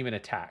things can even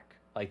attack.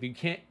 Like, you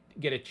can't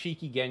get a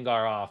cheeky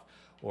Gengar off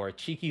or a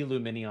cheeky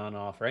Lumineon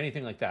off or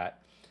anything like that.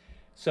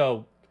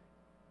 So,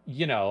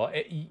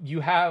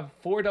 you have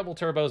 4 double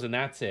turbos and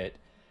that's it.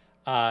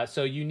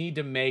 So you need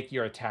to make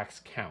your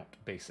attacks count,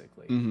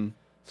 basically.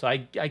 So I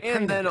kind of...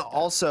 And then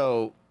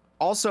also,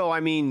 I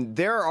mean,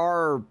 there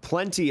are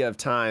plenty of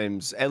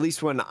times, at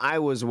least when I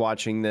was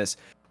watching this,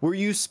 where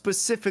you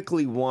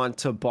specifically want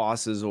to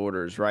boss's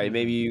orders, right?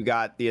 Maybe you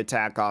got the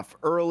attack off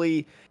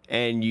early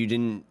and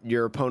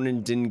your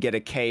opponent didn't get a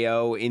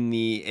KO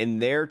in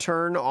their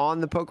turn on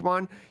the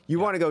Pokemon. You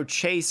want to go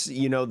chase,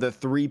 the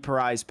 3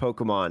 prize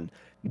Pokemon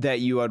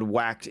that you had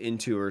whacked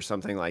into or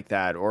something like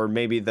that. Or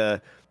maybe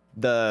the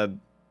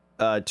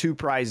 2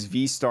 prize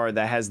V-Star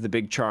that has the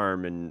big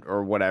charm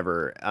or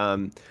whatever.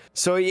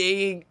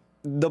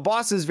 The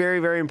boss is very,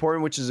 very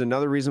important, which is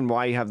another reason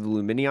why you have the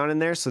Lumineon in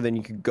there. So then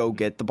you could go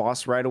get the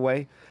boss right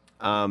away.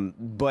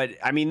 But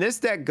I mean, this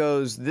deck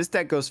goes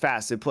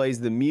fast. It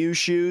plays the Mew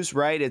shoes,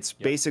 right? It's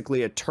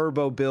basically a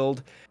turbo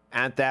build.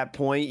 At that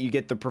point, you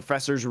get the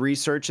Professor's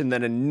research and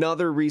then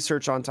another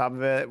research on top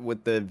of it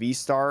with the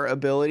V-Star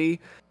ability.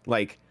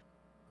 Like,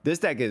 this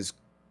deck is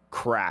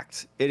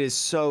cracked. It is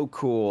so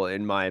cool,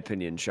 in my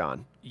opinion,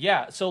 Sean.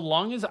 Yeah, so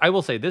long as, I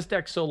will say, this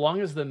deck, so long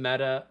as the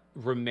meta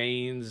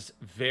remains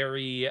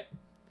very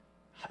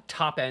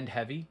top-end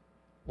heavy,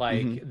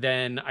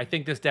 then I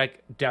think this deck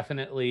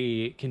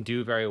definitely can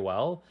do very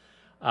well.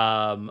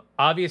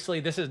 Obviously,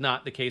 this is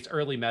not the case.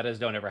 Early metas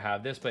don't ever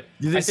have this, but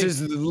this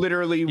is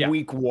literally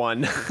week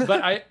 1.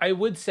 But I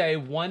would say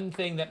one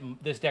thing that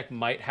this deck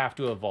might have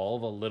to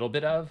evolve a little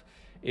bit of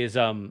is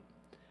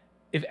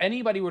if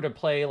anybody were to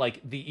play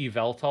like the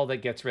Yveltal that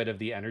gets rid of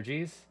the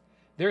energies,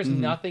 there's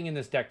nothing in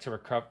this deck to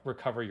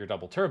recover your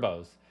double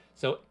turbos.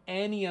 So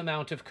any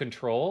amount of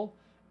control,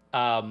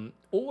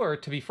 or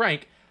to be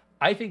frank,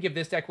 I think if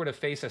this deck were to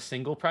face a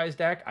single prize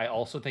deck, I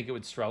also think it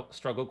would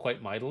struggle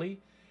quite mightily.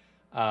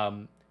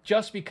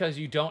 Just because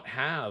you don't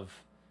have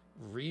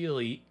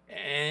really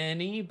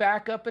any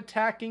backup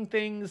attacking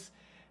things,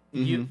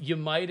 you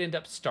might end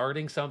up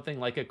starting something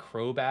like a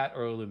Crobat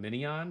or a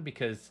Lumineon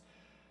because,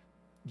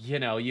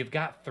 you've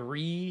got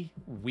 3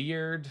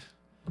 weird...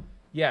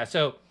 Yeah,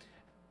 so...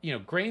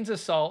 grains of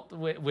salt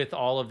with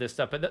all of this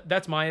stuff, but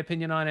that's my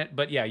opinion on it.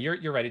 But yeah,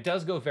 you're right. It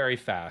does go very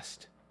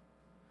fast.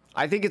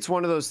 I think it's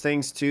one of those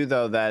things too,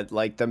 though, that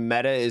like the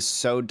meta is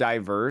so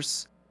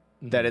diverse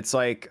that it's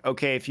like,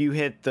 okay, if you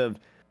hit the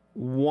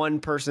one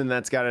person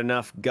that's got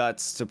enough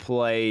guts to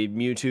play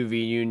Mewtwo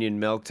v Union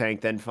Milk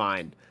Tank, then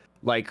fine.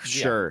 Like,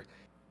 sure.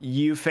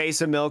 You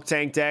face a Milk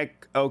Tank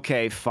deck,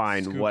 okay,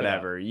 fine, Scoop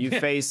whatever. You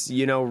face,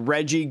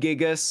 Reggie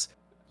Gigas,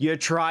 you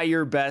try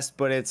your best,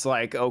 but it's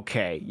like,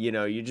 okay,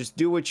 you just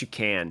do what you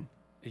can.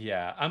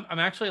 Yeah, I'm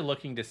actually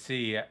looking to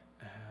see.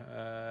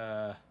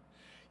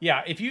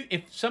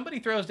 If somebody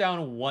throws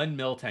down 1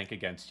 Miltank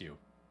against you,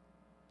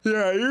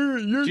 yeah,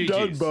 you're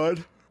done,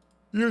 bud.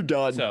 You're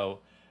done. So,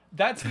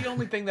 That's the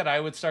only thing that I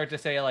would start to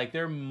say, like,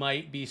 there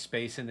might be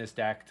space in this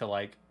deck to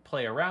like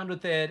play around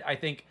with it. I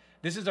think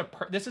this is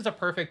a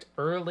perfect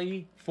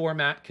early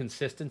format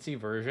consistency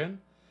version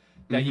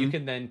that you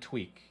can then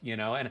tweak, you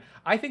know. And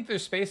I think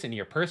there's space in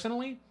here.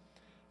 Personally,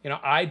 you know,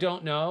 I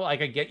don't know.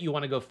 Like, I get you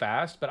want to go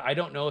fast, but I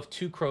don't know if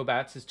 2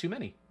 Crobats is too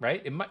many,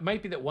 right? It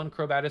might be that 1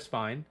 Crobat is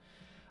fine.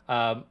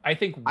 I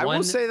think I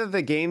will say that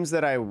the games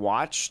that I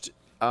watched,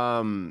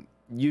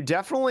 you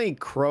definitely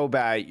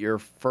Crobat your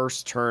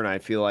first turn. I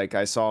feel like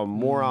I saw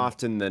more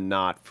often than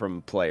not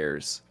from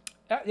players.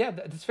 Yeah,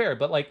 that's fair.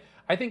 But like,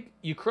 I think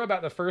you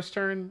Crobat the first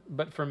turn,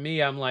 but for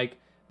me, I'm like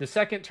the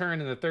second turn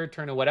and the third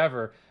turn or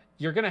whatever.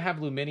 You're going to have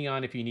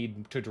Luminion if you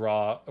need to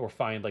draw or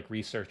find like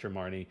Research or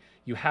Marnie.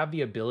 You have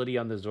the ability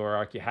on the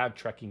Zoroark. You have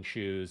Trekking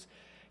Shoes.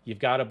 You've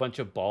got a bunch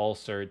of Ball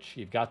Search.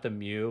 You've got the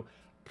Mew.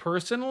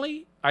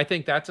 Personally, I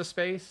think that's a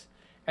space.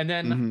 And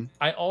then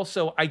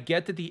I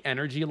get that the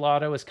Energy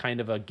Lotto is kind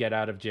of a get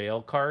out of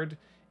jail card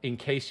in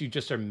case you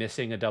just are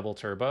missing a double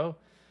turbo.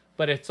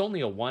 But it's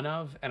only a one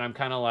of, and I'm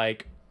kind of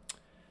like,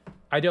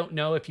 I don't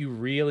know if you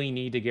really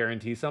need to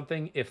guarantee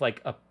something. If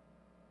like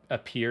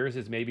appears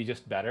is maybe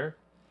just better.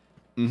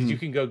 You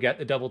can go get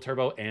the double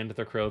turbo and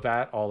the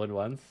Crobat all in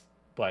once,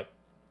 but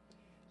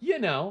you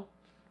know,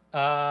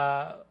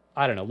 I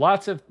don't know.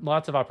 Lots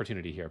of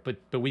opportunity here, but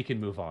we can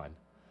move on.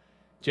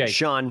 Jake,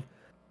 Sean,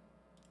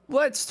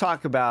 let's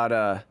talk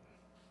about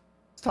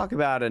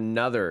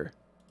another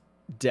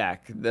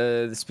deck.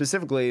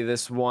 Specifically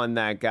this one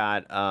that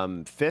got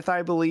 5th,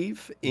 I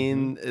believe,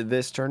 in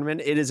this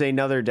tournament. It is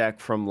another deck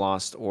from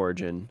Lost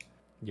Origin.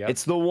 Yep.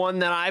 It's the one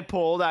that I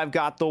pulled. I've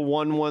got the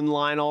 1/1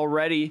 line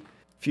already.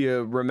 If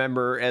you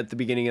remember at the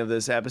beginning of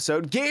this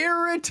episode,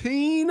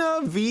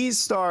 Giratina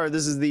V-Star.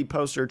 This is the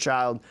poster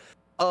child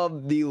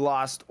of the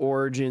Lost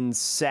Origin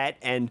set,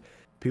 and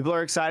people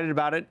are excited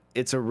about it.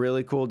 It's a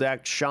really cool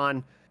deck.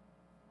 Sean,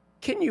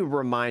 can you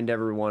remind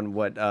everyone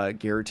what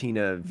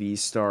Giratina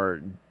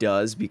V-Star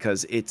does?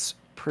 Because it's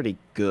pretty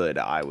good,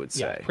 I would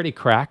say. Yeah, pretty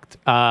cracked.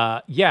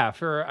 Yeah,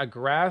 for a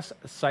Grass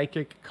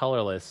Psychic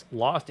Colorless,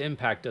 Lost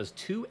Impact does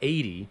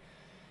 280.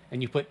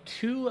 And you put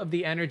 2 of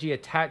the energy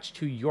attached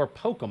to your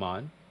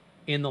Pokemon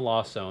in the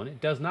Lost Zone. It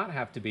does not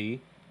have to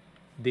be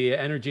the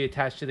energy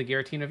attached to the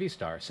Giratina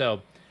V-Star.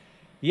 So,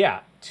 yeah,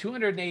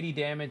 280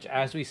 damage,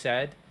 as we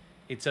said.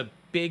 It's a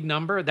big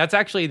number. That's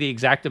actually the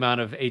exact amount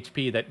of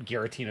HP that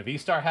Giratina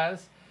V-Star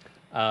has,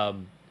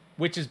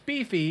 which is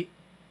beefy,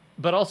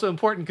 but also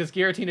important because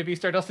Giratina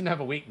V-Star doesn't have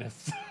a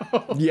weakness.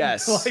 So,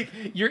 yes. Like,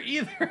 you're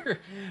either,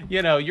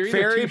 you know, you're either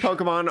Fairy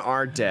Pokemon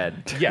are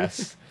dead.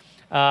 Yes.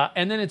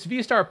 And then it's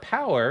V-Star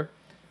Power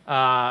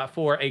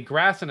for a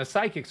Grass and a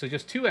Psychic, so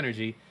just 2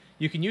 energy.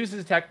 You can use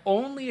this attack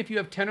only if you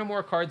have 10 or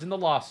more cards in the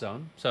Lost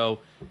Zone. So,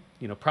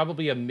 you know,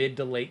 probably a mid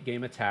to late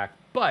game attack.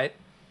 But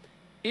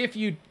if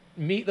you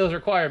meet those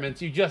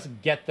requirements, you just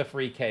get the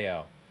free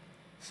KO.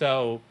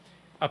 So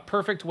a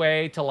perfect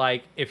way to,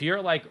 like, if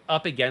you're like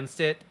up against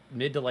it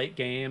mid to late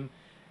game,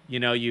 you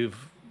know, you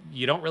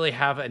don't really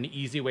have an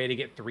easy way to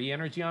get 3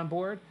 energy on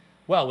board.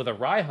 Well, with a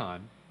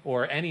Raihan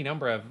or any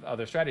number of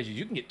other strategies,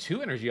 you can get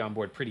 2 energy on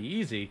board pretty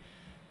easy.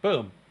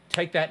 Boom,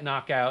 take that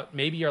knockout,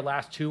 maybe your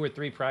last 2 or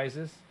 3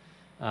 prizes,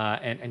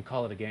 and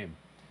call it a game.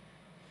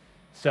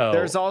 So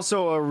there's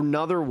also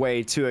another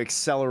way to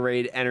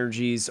accelerate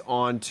energies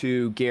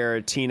onto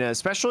Giratina,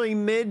 especially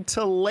mid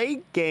to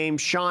late game.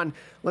 Sean,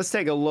 let's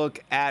take a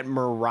look at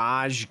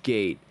Mirage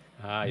Gate.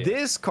 Yeah.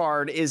 This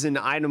card is an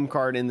item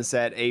card in the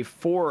set, a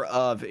 4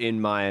 of,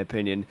 in my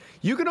opinion.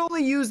 You can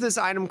only use this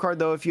item card,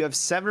 though, if you have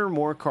 7 or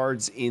more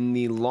cards in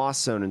the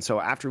Lost Zone. And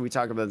so after we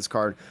talk about this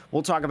card,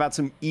 we'll talk about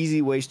some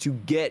easy ways to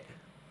get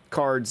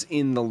cards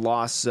in the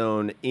Lost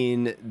Zone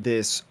in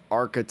this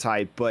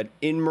archetype. But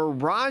in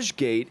Mirage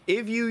Gate,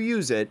 if you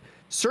use it,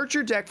 search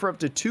your deck for up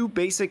to 2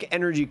 basic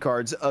energy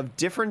cards of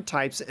different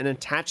types and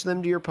attach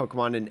them to your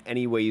Pokemon in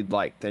any way you'd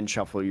like. Then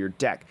shuffle your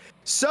deck.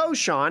 So,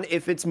 Sean,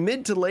 if it's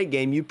mid to late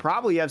game, you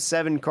probably have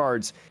 7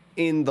 cards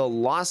in the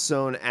Lost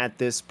Zone at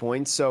this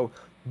point. So,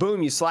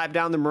 boom, you slap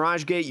down the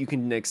Mirage Gate, you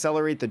can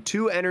accelerate the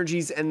 2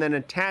 energies and then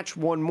attach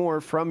 1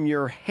 more from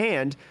your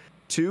hand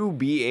to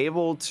be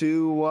able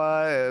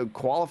to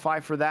qualify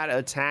for that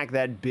attack,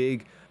 that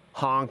big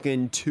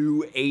honkin'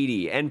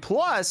 280. And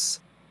plus,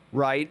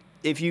 right,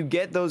 if you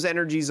get those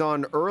energies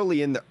on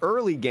early in the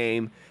early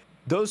game,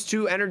 those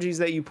 2 energies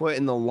that you put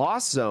in the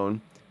Lost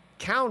Zone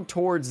count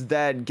towards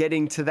that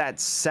getting to that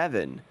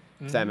 7,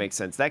 if that makes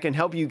sense. That can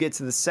help you get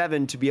to the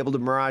 7 to be able to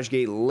Mirage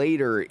Gate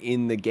later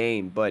in the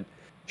game. But,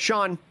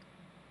 Sean,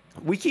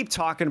 we keep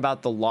talking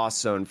about the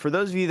Lost Zone. For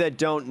those of you that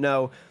don't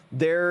know,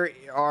 there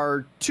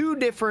are 2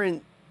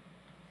 different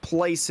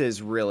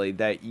places, really,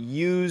 that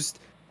used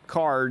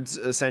cards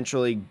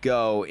essentially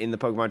go in the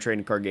Pokemon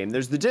trading card game.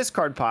 There's the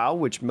discard pile,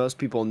 which most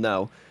people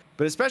know,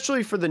 but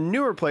especially for the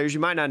newer players, you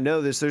might not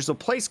know this, there's a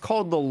place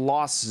called the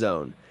Lost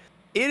Zone.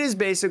 It is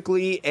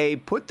basically a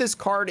put this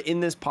card in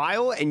this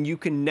pile and you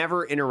can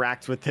never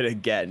interact with it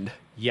again.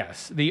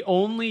 Yes, the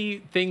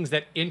only things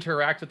that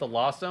interact with the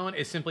Lost Zone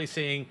is simply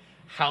saying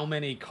how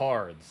many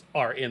cards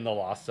are in the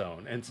Lost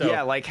Zone. And so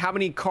yeah, like how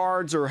many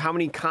cards or how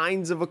many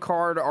kinds of a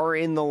card are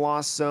in the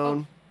Lost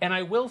Zone. And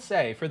I will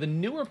say, for the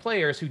newer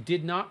players who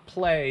did not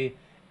play,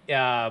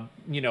 in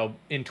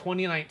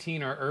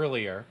 2019 or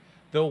earlier,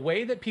 the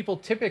way that people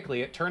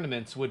typically at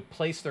tournaments would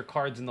place their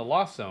cards in the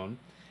Lost Zone,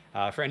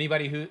 for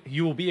anybody who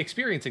you will be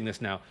experiencing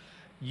this now,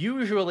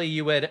 usually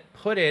you would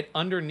put it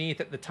underneath.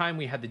 At the time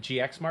we had the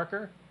GX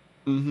marker.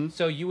 Mm-hmm.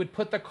 So you would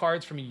put the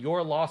cards from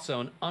your Lost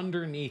Zone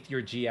underneath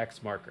your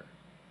GX marker.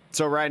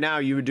 So right now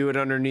you would do it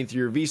underneath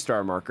your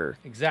V-Star marker.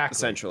 Exactly.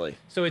 Essentially.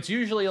 So it's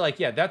usually like,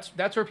 yeah,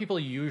 that's where people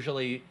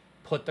usually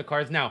put the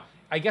cards. Now,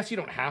 I guess you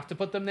don't have to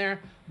put them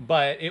there,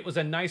 but it was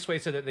a nice way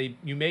so that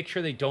you make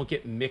sure they don't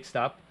get mixed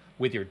up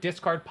with your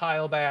discard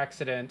pile by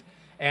accident.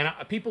 And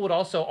people would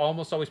also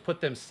almost always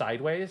put them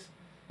sideways.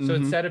 So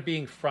instead of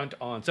being front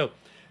on. So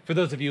for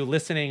those of you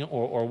listening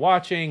or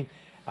watching,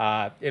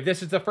 if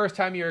this is the first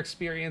time you're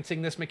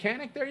experiencing this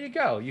mechanic, there you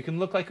go. You can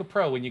look like a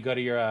pro when you go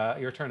to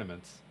your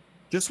tournaments.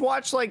 Just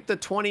watch like the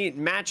 20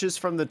 matches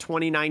from the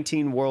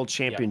 2019 World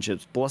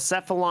Championships. Yep.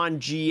 Blacephalon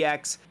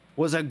GX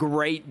was a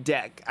great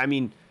deck. I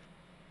mean,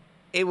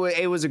 it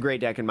was a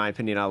great deck in my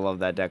opinion. I love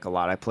that deck a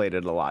lot. I played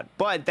it a lot.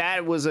 But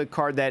that was a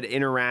card that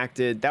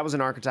interacted. That was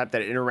an archetype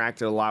that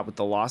interacted a lot with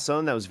the Lost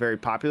Zone. That was very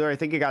popular. I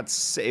think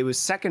it was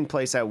second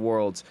place at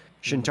Worlds,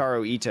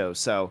 Shintaro Ito.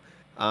 So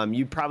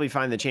you'd probably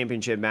find the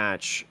championship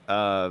match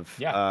of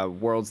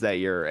Worlds that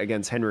year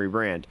against Henry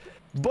Brand.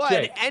 But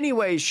Jake,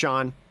 anyways,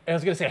 Sean. I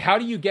was going to say, how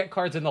do you get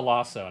cards in the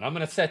Lost Zone? I'm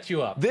going to set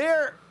you up.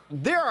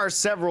 There are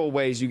several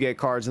ways you get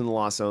cards in the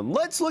Lost Zone.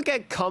 Let's look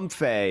at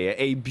Comfey,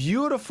 a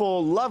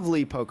beautiful,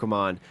 lovely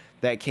Pokemon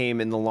that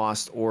came in the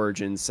Lost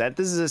Origin set.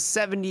 This is a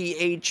 70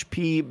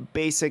 HP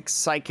basic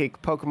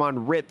psychic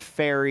Pokemon Rip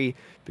Fairy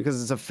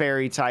because it's a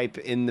fairy type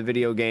in the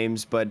video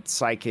games, but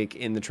psychic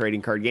in the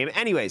trading card game.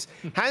 Anyways,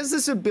 has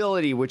this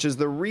ability, which is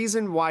the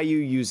reason why you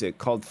use it,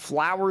 called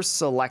Flower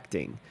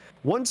Selecting.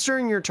 Once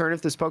during your turn,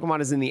 if this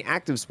Pokemon is in the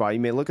active spot, you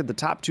may look at the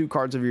top 2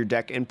 cards of your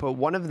deck and put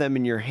one of them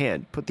in your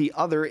hand. Put the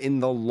other in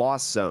the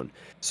Lost Zone.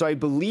 So I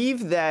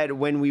believe that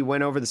when we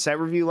went over the set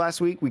review last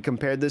week, we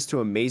compared this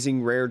to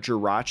Amazing Rare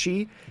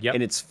Jirachi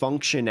and its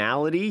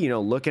functionality. You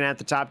know, looking at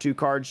the top 2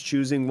 cards,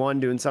 choosing one,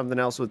 doing something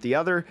else with the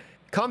other.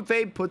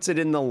 Comfey puts it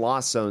in the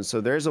Lost Zone. So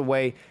there's a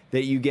way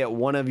that you get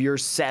one of your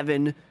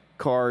 7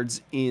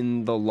 cards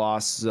in the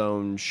Lost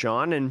Zone,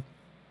 Sean. And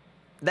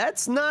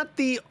that's not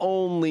the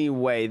only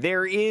way.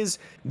 There is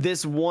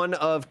this one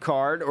of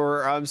card,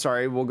 or I'm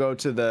sorry, we'll go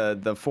to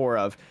the 4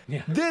 of.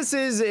 Yeah. This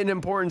is an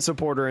important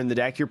supporter in the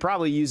deck. You're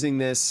probably using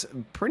this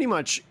pretty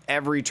much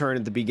every turn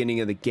at the beginning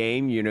of the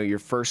game, you know, your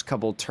first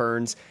couple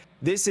turns.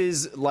 This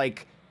is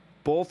like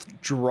both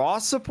draw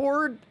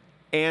support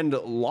and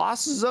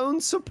Lost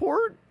Zone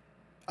support,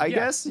 I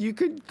guess you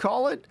could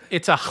call it.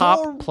 It's a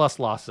hop plus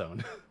Lost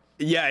Zone.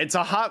 Yeah, it's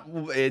a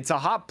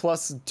hop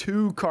plus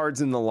 2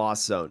 cards in the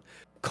Lost Zone.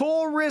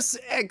 Colress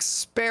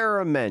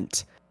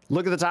Experiment.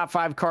 Look at the top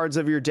 5 cards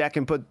of your deck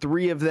and put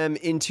 3 of them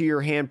into your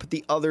hand. Put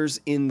the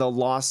others in the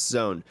Lost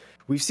Zone.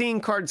 We've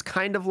seen cards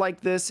kind of like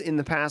this in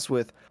the past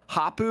with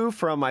Hapu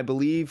from, I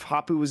believe,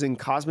 Hapu was in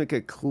Cosmic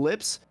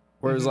Eclipse,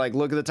 where it was like,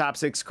 look at the top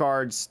 6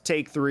 cards,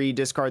 take 3,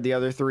 discard the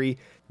other 3.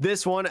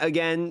 This one,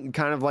 again,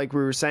 kind of like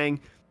we were saying,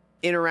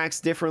 interacts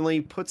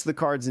differently, puts the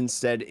cards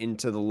instead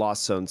into the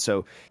Lost Zone.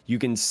 So you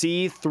can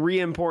see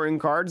 3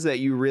 important cards that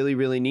you really,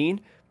 really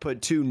need.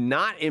 Put 2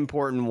 not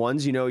important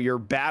ones, you know, your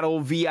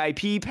battle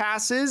VIP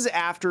passes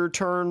after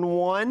turn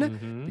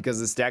 1, because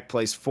this deck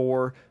plays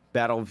 4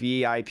 battle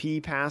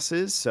VIP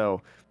passes.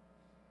 So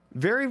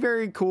very,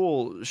 very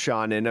cool,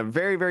 Sean, and a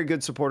very, very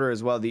good supporter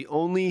as well. The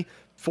only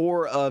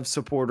 4 of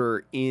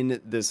supporter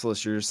in this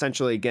list. You're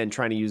essentially, again,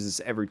 trying to use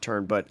this every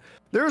turn. But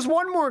there's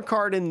one more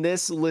card in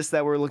this list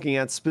that we're looking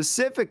at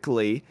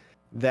specifically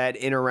that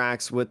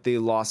interacts with the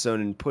Lost Zone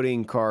and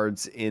putting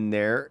cards in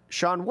there.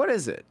 Sean, what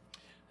is it?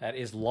 That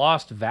is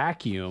Lost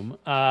Vacuum.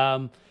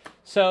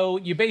 So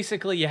you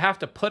have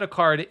to put a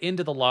card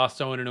into the Lost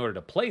Zone in order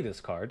to play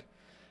this card.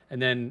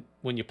 And then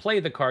when you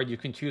play the card, you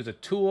can choose a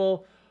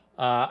tool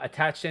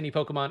attached to any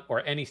Pokemon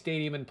or any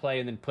stadium in play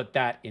and then put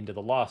that into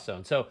the Lost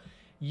Zone. So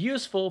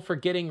useful for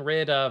getting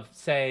rid of,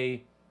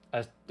 say,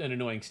 an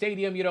annoying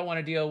stadium you don't want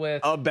to deal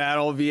with. A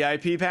battle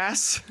VIP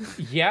pass?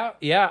 Yeah.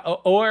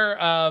 Or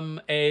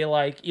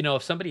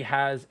if somebody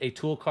has a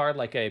tool card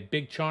like a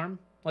Big Charm,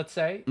 let's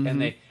say,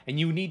 and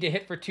you need to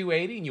hit for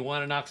 280 and you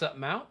want to knock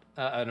something out,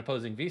 an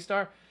opposing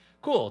V-Star,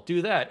 cool,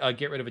 do that.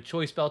 Get rid of a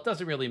choice belt,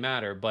 doesn't really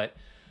matter, but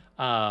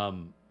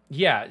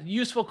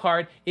useful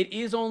card. It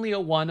is only a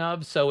 1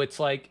 of, so it's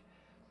like,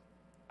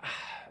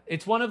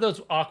 it's one of those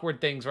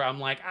awkward things where I'm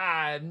like,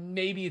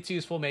 maybe it's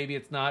useful, maybe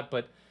it's not,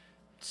 but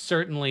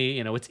certainly,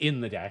 it's in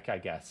the deck, I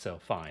guess, so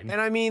fine.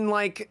 And I mean,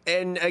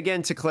 and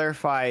again, to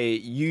clarify,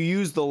 you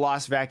use the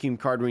Lost Vacuum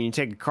card when you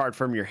take a card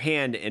from your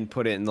hand and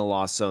put it in the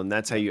Lost Zone.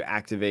 That's how you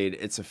activate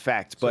its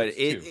effect. So but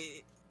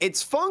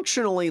it's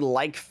functionally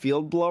like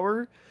Field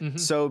Blower.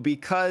 So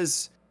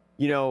because,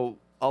 a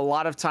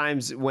lot of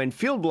times when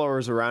Field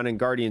Blower's around in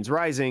Guardians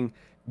Rising,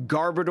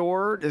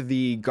 Garbodor,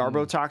 the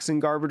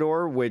Garbotoxin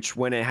Garbodor, which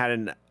when it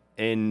had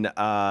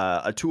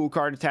a tool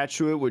card attached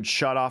to it would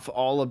shut off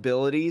all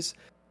abilities.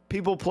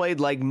 People played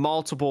like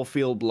multiple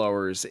field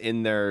blowers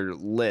in their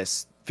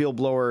list. Field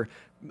blower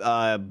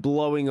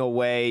blowing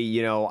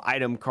away,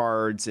 item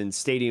cards and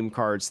stadium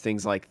cards,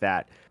 things like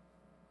that.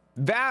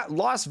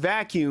 Lost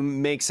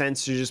Vacuum makes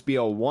sense to just be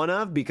a one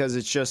of because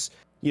it's just,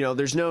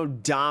 there's no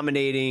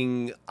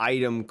dominating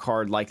item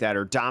card like that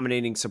or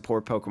dominating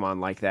support Pokemon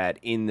like that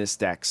in this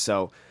deck.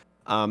 So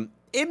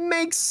it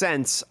makes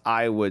sense,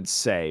 I would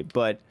say.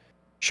 But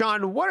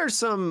Sean, what are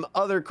some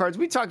other cards?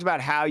 We talked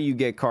about how you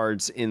get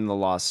cards in the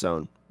Lost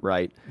Zone,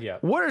 right? Yeah.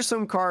 What are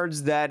some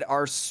cards that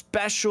are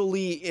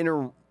specially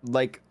interacted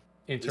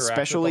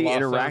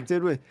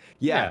with?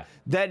 Yeah.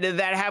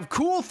 That have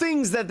cool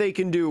things that they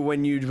can do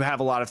when you have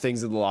a lot of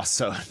things in the Lost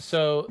Zone.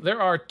 So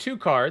there are 2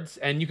 cards,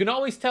 and you can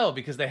always tell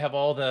because they have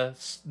all the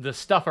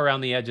stuff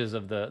around the edges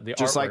of the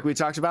just artwork. Like we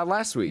talked about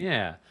last week.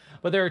 Yeah.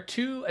 But there are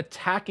 2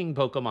 attacking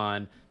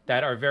Pokemon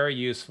that are very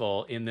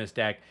useful in this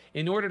deck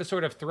in order to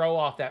sort of throw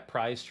off that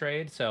prize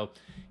trade. So,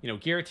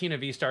 Giratina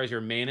V-Star is your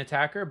main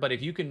attacker, but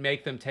if you can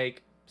make them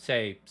take,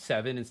 say,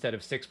 7 instead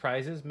of 6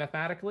 prizes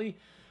mathematically,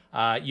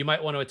 you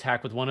might want to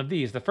attack with one of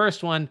these. The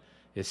first one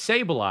is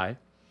Sableye.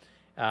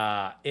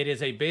 It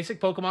is a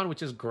basic Pokemon,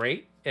 which is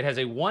great. It has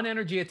a 1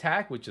 energy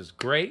attack, which is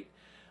great.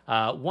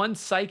 1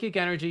 psychic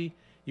energy.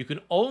 You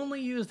can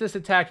only use this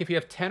attack if you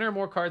have 10 or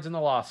more cards in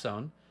the Lost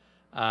Zone.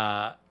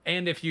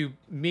 And if you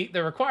meet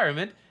the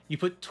requirement, you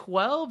put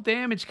 12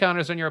 damage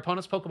counters on your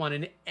opponent's Pokemon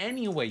in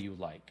any way you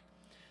like.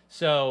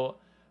 So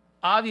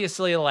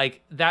obviously,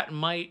 that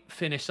might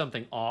finish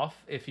something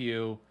off if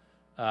you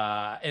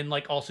and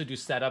also do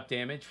setup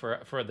damage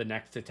for the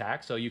next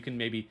attack. So you can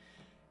maybe,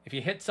 if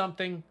you hit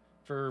something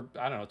for,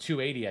 I don't know,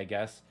 280, I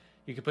guess,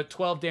 you could put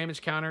 12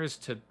 damage counters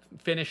to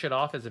finish it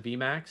off as a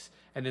VMAX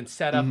and then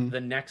set up the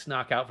next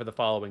knockout for the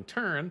following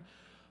turn,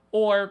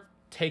 or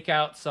take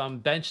out some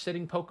bench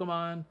sitting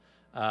Pokemon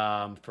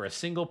for a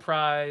single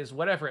prize,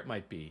 whatever it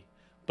might be.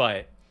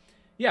 But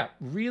yeah,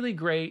 really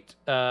great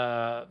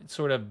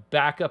sort of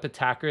backup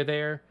attacker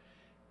there.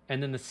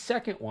 And then the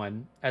second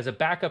one, as a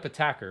backup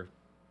attacker,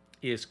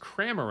 is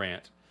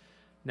Cramorant.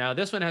 Now,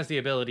 this one has the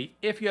ability,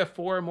 if you have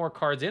 4 or more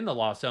cards in the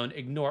Lost Zone,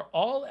 ignore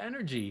all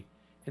energy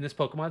in this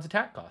Pokemon's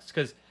attack cost,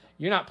 because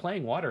you're not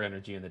playing water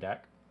energy in the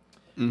deck.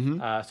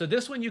 So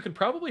this one you could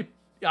probably...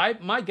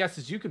 my guess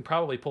is you could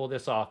probably pull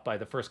this off by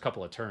the first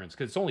couple of turns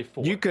because it's only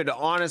 4. You could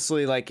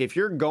honestly, if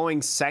you're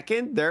going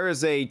second, there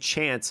is a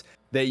chance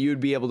that you'd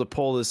be able to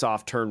pull this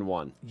off turn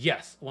 1.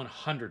 Yes,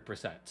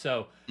 100%.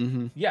 So,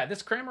 yeah,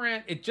 this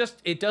Cramorant,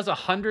 it does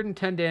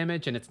 110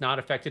 damage and it's not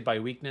affected by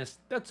weakness.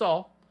 That's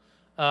all.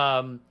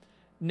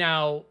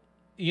 Now,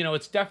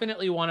 it's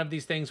definitely one of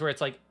these things where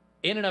it's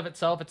in and of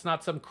itself, it's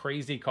not some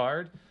crazy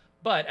card,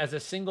 but as a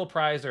single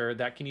prizer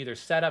that can either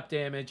set up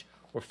damage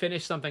or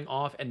finish something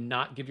off and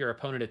not give your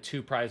opponent a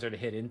 2 prizer to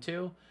hit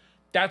into,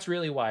 that's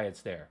really why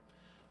it's there.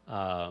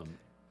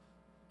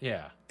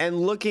 Yeah.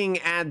 And looking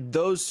at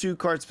those 2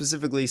 cards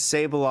specifically,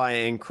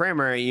 Sableye and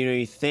Cramorant,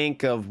 you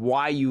think of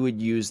why you would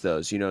use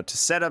those, to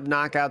set up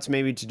knockouts,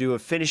 maybe to do a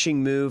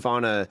finishing move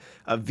on a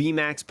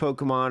VMAX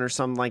Pokemon or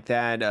something like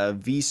that, a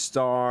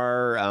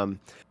V-Star.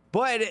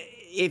 But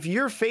if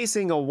you're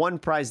facing a 1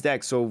 prize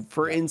deck, so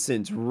for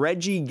instance,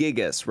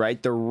 Regigigas,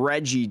 right, the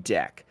Regi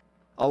deck,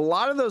 a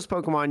lot of those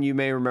Pokemon, you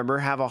may remember,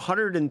 have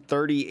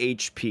 130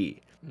 HP,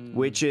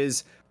 which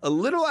is a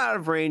little out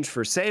of range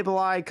for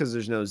Sableye because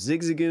there's no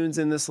Zigzagoons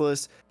in this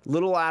list,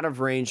 little out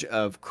of range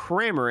of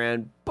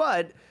Cramorant,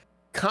 but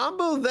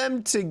combo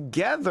them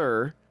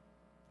together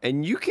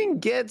and you can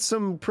get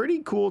some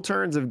pretty cool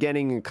turns of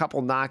getting a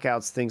couple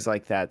knockouts, things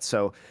like that.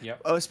 So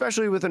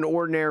especially with an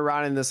ordinary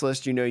route in this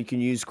list, you can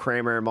use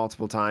Cramorant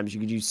multiple times. You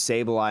could use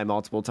Sableye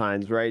multiple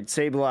times, right?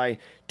 Sableye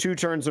 2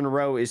 turns in a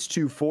row is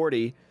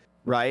 240.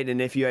 Right,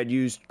 and if you had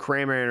used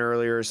Cramorant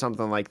earlier or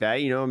something like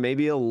that,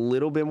 maybe a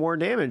little bit more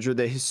damage. Or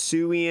the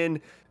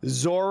Hisuian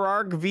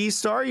Zoroark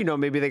V-Star,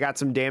 maybe they got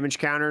some damage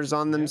counters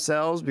on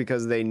themselves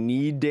because they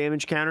need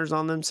damage counters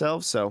on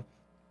themselves. So,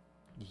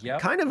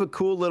 kind of a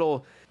cool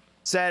little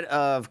set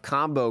of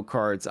combo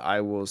cards,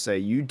 I will say.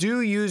 You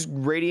do use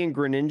Radiant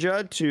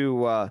Greninja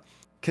to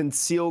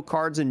conceal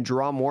cards and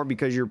draw more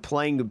because you're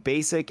playing the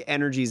basic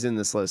energies in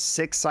this list.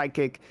 6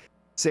 Psychic,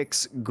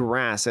 6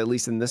 Grass, at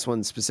least in this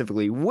one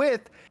specifically,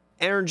 with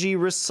Energy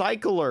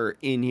Recycler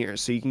in here,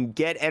 so you can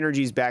get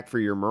energies back for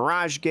your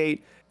Mirage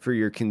Gate, for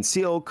your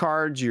Conceal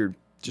cards, your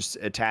just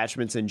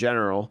attachments in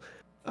general,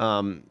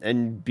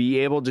 and be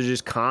able to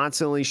just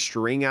constantly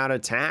string out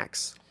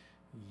attacks.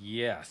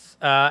 Yes.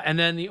 And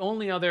then the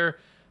only other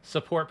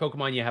support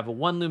Pokemon you have, a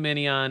 1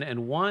 Lumineon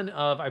and one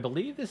of, I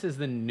believe this is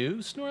the new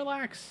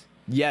Snorlax?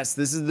 Yes,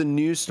 this is the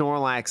new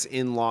Snorlax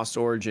in Lost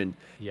Origin.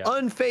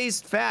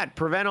 Unfazed Fat.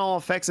 Prevent all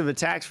effects of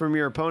attacks from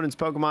your opponent's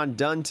Pokemon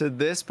done to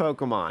this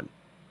Pokemon.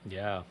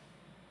 Yeah.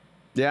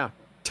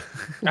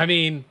 I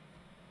mean,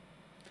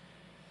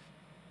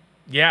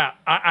 yeah,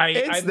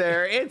 it's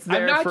there. It's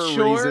there I'm not for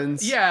sure.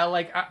 reasons. Yeah,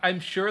 I'm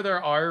sure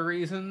there are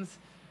reasons.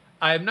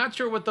 I'm not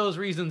sure what those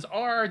reasons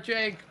are,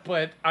 Jake,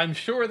 but I'm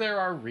sure there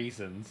are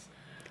reasons.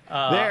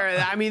 They're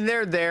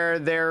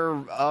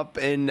up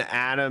in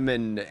Adam.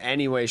 And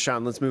anyway,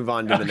 Sean, let's move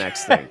on to the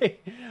next thing.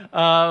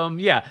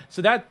 Yeah,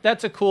 so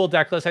that's a cool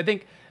deck list. I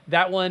think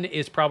that one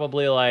is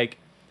probably like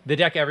the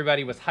deck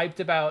everybody was hyped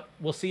about.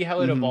 We'll see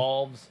how it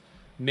evolves.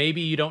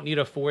 Maybe you don't need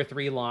a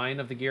 4-3 line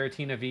of the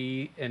Giratina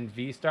V and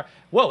V Star.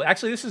 Whoa,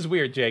 actually, this is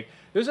weird, Jake.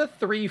 There's a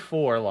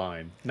 3-4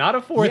 line, not a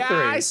 4-3. Yeah,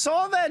 I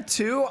saw that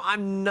too.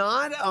 I'm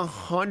not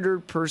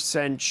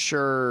 100%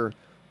 sure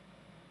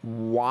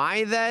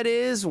why that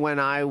is when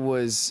I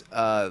was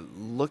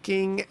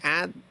looking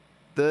at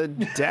the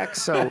deck,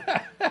 so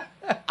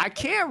I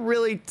can't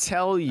really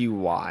tell you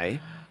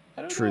why,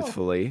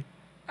 truthfully.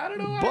 I don't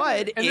know.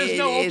 But and there's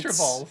no Ultra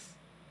Balls.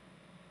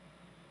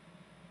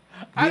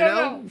 You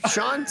know,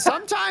 Sean,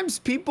 sometimes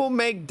people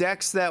make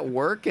decks that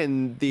work,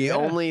 and the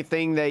only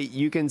thing that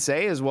you can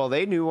say is, well,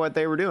 they knew what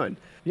they were doing.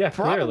 Yeah,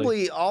 probably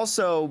clearly.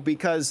 Also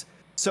because,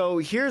 so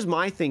here's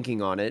my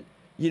thinking on it.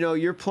 You know,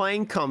 you're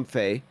playing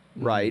Comfey,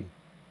 right?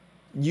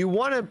 You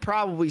want to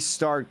probably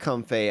start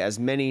Comfey as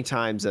many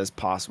times as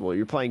possible.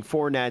 You're playing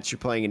 4 nets, you're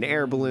playing an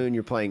air balloon,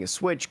 you're playing a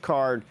switch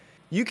card.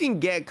 You can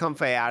get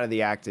Comfey out of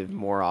the active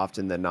more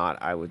often than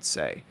not, I would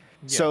say.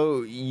 Yeah.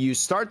 So you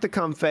start the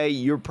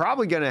Comfey, you're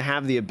probably going to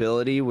have the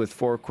ability with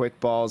 4 quick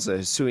balls, a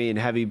Hisuian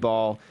heavy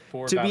ball,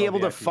 to be able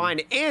to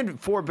find, and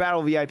 4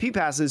 battle VIP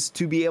passes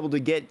to be able to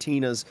get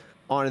Tina's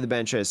onto the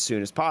bench as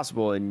soon as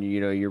possible. And, you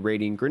know, your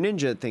Radiant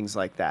Greninja, things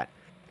like that.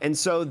 And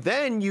so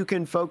then you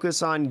can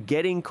focus on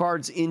getting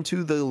cards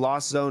into the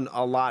Lost Zone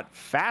a lot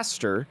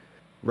faster,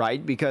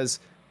 right? Because,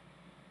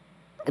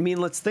 I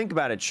mean, let's think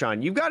about it,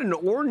 Sean. You've got an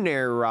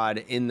Ordinary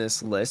Rod in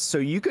this list, so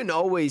you can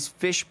always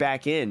fish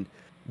back in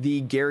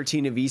the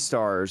Giratina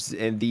V-Stars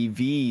and the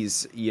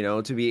Vs, you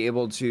know, to be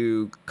able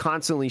to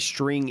constantly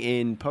string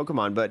in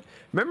Pokemon. But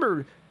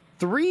remember,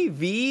 3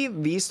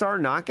 V-Star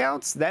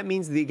knockouts, that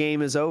means the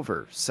game is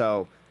over.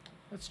 So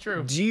that's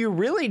true. Do you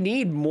really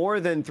need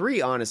more than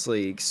 3,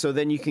 honestly? So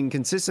then you can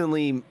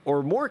consistently,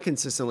 or more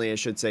consistently, I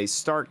should say,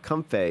 start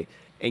Comfey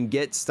and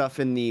get stuff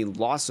in the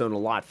Lost Zone a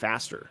lot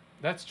faster.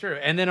 That's true.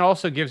 And then it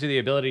also gives you the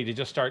ability to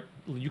just start,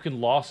 you can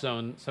Lost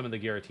Zone some of the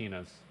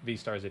Giratinas,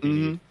 V-Stars if you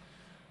need.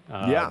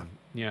 Yeah.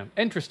 Yeah.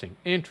 Interesting.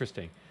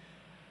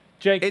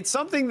 Jake. It's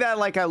something that,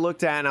 like, I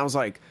looked at and I was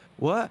like,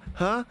 what?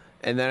 Huh?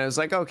 And then I was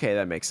like, okay,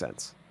 that makes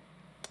sense.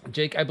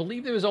 Jake, I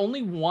believe there was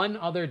only one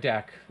other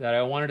deck that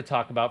I wanted to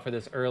talk about for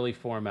this early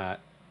format.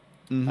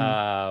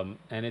 And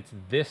it's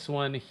this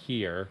one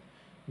here.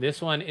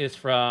 This one is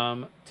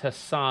from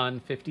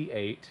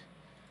Tassan58.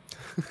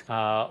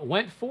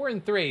 Went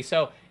 4-3.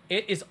 So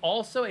it is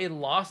also a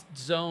Lost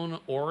Zone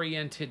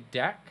oriented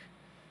deck,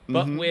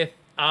 but with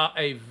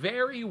a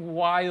very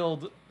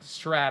wild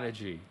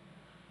strategy.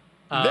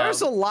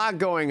 There's a lot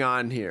going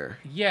on here.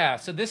 Yeah,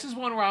 so this is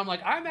one where I'm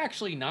like, I'm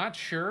actually not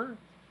sure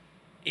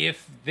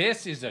if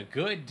this is a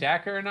good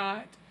deck or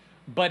not,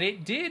 but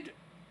it did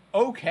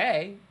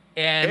okay.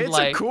 And it's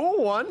a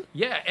cool one.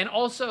 Yeah, and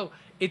also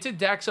it's a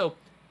deck. So,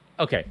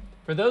 okay,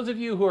 for those of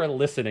you who are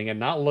listening and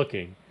not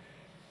looking,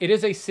 it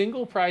is a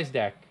single prize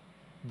deck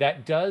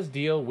that does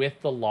deal with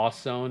the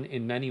Lost Zone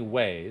in many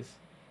ways,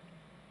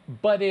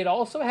 but it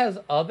also has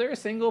other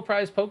single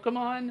prize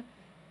Pokemon,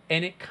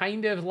 and it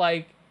kind of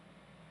like,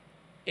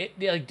 it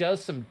like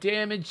does some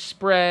damage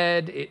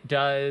spread. It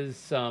does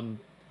some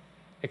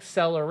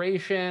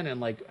acceleration and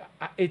like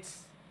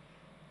it's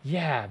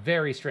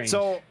very strange.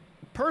 So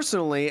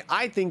personally,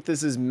 I think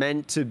this is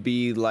meant to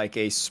be like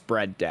a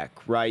spread deck,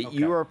 right? Okay.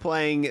 You are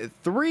playing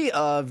 3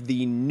 of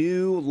the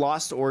new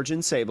Lost Origin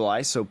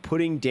Sableye, so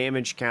putting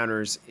damage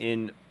counters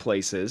in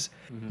places.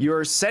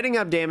 You're setting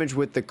up damage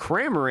with the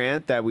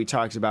Cramorant that we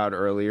talked about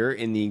earlier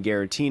in the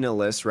Giratina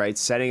list, right?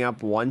 Setting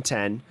up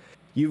 110.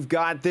 You've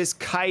got this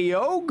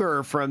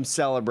Kyogre from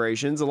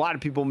Celebrations. A lot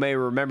of people may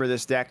remember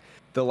this deck,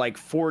 the like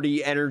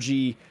 40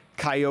 energy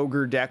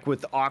Kyogre deck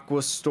with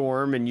Aqua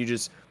Storm, and you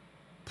just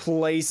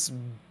place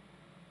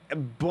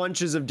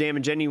bunches of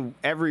damage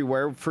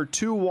everywhere for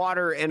 2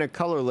 water and a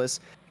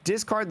colorless.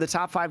 Discard the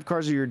top 5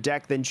 cards of your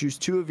deck, then choose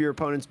 2 of your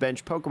opponent's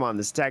bench Pokemon.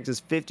 This attack does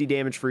 50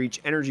 damage for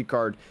each energy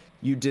card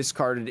you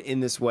discarded in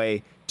this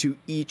way to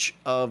each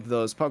of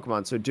those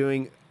Pokemon. So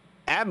doing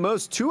at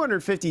most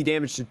 250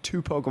 damage to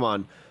 2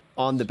 Pokemon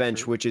on the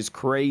bench, which is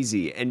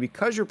crazy. And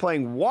because you're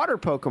playing water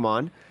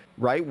Pokemon,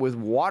 right, with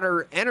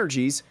water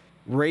energies,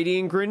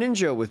 Radiant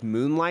Greninja with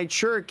Moonlight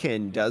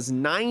Shuriken does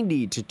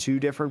 90 to 2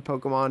 different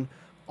Pokemon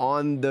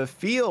on the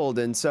field.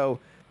 And so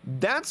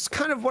that's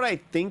kind of what I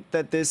think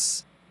that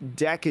this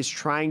deck is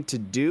trying to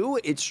do.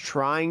 It's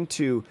trying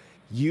to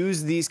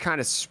use these kind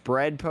of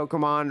spread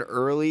Pokemon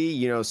early,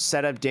 you know,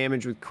 set up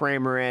damage with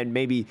Cramorant,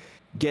 maybe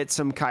get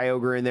some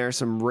Kyogre in there,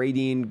 some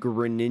Radiant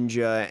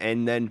Greninja,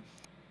 and then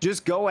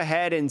just go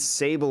ahead and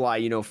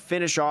Sableye, you know,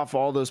 finish off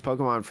all those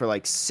Pokemon for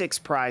like 6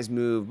 prize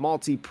move,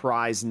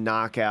 multi-prize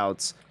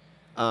knockouts,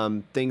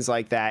 things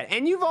like that.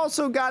 And you've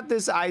also got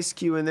this Ice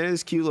Cube in there,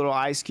 this cute little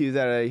Ice Cube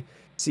that I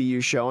see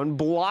you showing.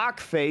 Block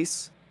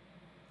Face.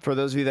 For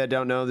those of you that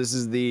don't know, this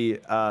is the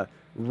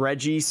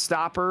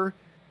Registopper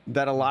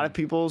that a lot of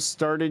people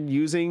started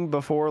using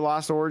before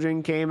Lost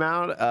Origin came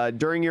out.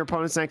 During your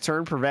opponent's next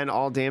turn, prevent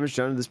all damage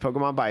done to this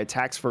Pokemon by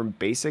attacks from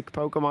basic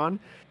Pokemon.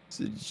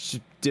 So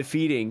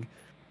defeating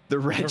the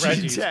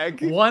Reggie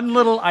deck. One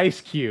little ice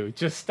cube,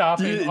 just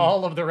stopping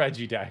all of the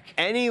Reggie deck.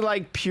 Any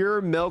like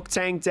pure Milk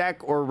Tank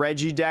deck or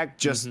Reggie deck,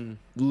 just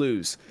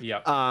lose.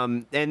 Yep.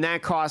 And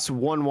that costs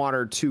 1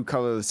 water, 2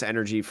 colorless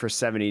energy for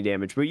 70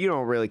 damage, but you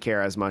don't really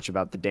care as much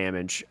about the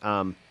damage.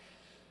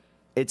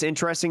 It's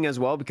interesting as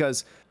well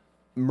because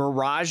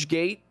Mirage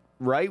Gate,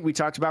 right? We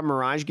talked about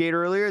Mirage Gate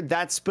earlier.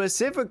 That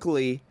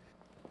specifically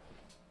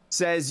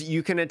says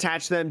you can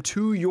attach them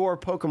to your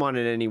Pokemon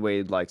in any way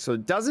you'd like. So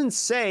it doesn't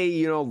say,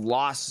 you know,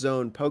 Lost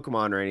Zone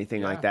Pokemon or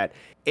anything like that.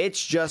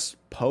 It's just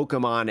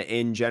Pokemon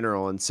in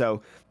general. And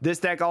so this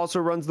deck also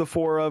runs the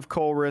 4 of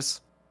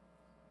Colress.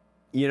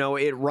 You know,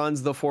 it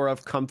runs the 4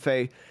 of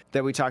Comfey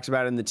that we talked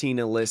about in the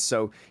Tina list.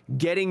 So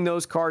getting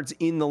those cards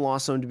in the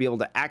Lost Zone to be able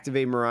to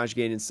activate Mirage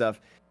Gate and stuff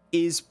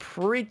is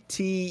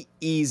pretty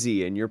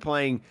easy. And you're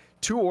playing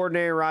 2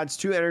 Ordinary Rods,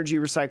 2 Energy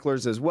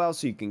Recyclers as well,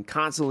 so you can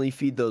constantly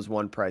feed those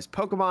 1-price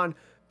Pokemon.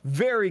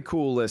 Very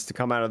cool list to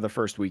come out of the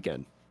first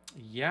weekend.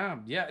 Yeah.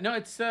 No,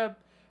 it's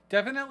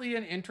definitely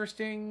an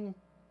interesting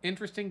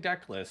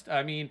deck list.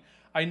 I mean,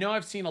 I know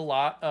I've seen a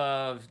lot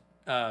of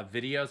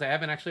videos. I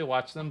haven't actually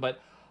watched them,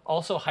 but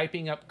also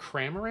hyping up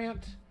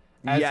Cramorant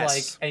as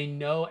like a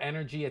no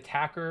energy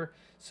attacker.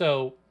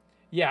 So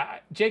yeah,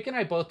 Jake and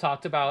I both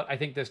talked about, I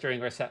think, this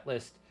during our set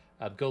list.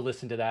 Go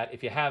listen to that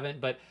if you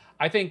haven't. But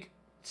I think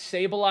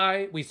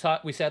Sableye, we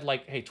said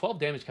like, hey, 12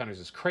 damage counters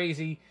is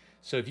crazy.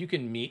 So if you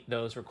can meet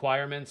those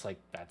requirements, like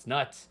that's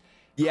nuts.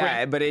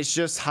 Yeah, but it's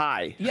just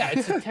high. Yeah,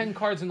 it's 10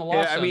 cards in the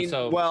Lost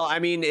Zone. Well, I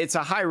mean, it's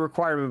a high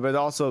requirement, but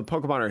also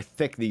Pokemon are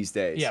thick these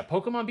days. Yeah,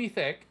 Pokemon be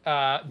thick.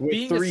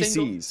 With 3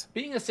 Cs.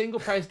 Being a single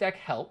price deck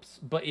helps,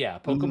 but yeah,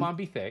 Pokemon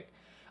be thick.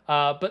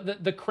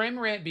 But the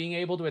Cramorant being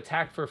able to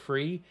attack for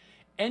free,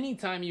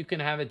 anytime you can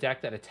have a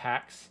deck that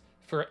attacks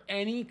for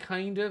any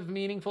kind of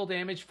meaningful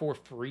damage for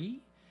free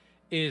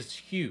is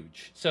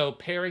huge. So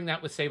pairing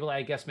that with Sableye,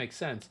 I guess, makes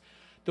sense.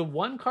 The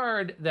one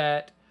card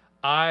that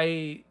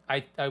I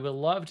would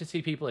love to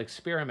see people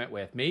experiment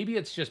with, maybe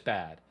it's just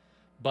bad,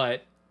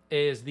 but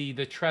is the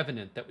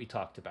Trevenant that we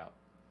talked about.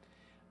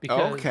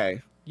 Because,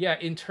 yeah,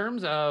 in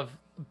terms of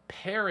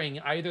pairing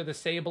either the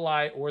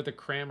Sableye or the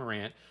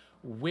Cramorant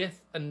with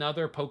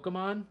another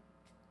Pokemon,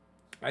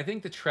 I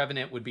think the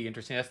Trevenant would be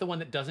interesting. That's the one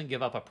that doesn't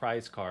give up a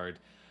prize card,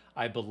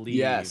 I believe.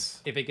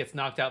 Yes. If it gets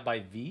knocked out by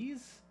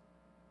V's?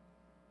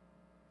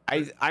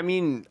 I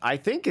mean, I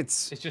think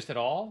it's just at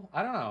all?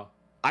 I don't know.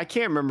 I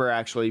can't remember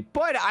actually,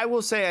 but I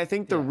will say I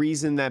think the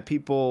reason that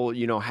people,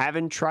 you know,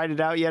 haven't tried it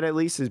out yet at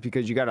least is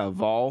because you got to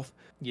evolve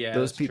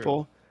those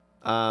people.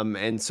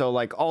 And so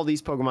like all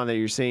these Pokemon that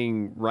you're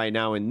seeing right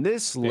now in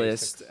this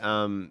list,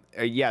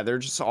 yeah, they're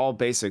just all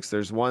basics.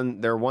 There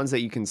are ones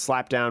that you can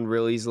slap down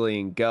real easily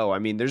and go. I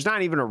mean, there's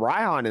not even a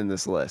Raihan in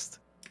this list.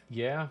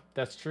 Yeah,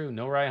 that's true.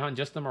 No Raihan,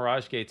 just the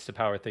Mirage Gates to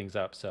power things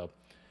up. So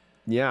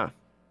yeah,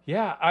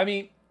 I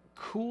mean,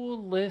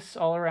 cool lists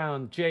all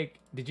around. Jake,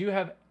 did you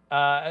have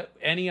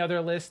any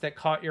other lists that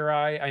caught your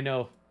eye? I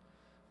know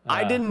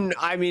I didn't.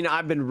 I mean,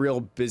 I've been real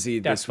busy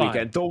this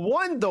weekend. The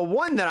one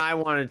that I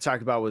wanted to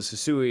talk about was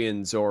Hisui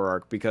and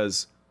Zoroark,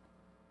 because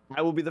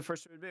I will be the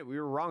first to admit we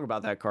were wrong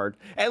about that card,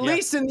 at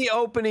least in the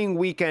opening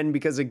weekend,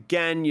 because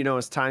again, you know,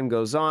 as time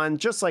goes on,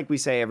 just like we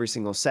say every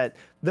single set,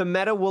 the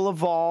meta will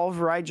evolve,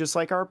 right? Just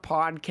like our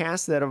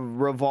podcast that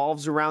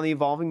revolves around the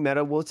evolving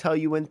meta. We'll tell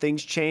you when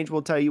things change.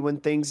 We'll tell you when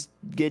things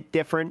get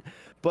different.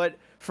 But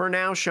for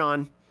now,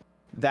 Sean,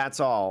 that's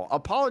all.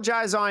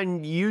 Apologize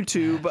on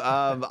YouTube.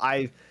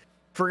 I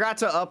forgot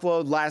to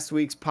upload last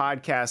week's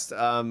podcast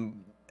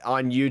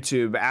on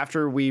YouTube.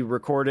 After we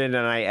recorded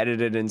and I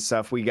edited and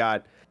stuff, we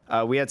had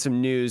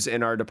some news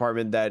in our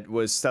department that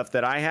was stuff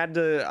that I had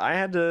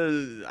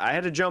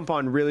to jump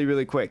on really,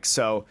 really quick.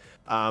 So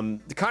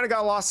it kind of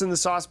got lost in the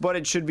sauce, but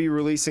it should be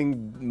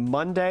releasing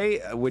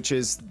Monday, which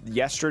is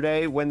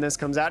yesterday when this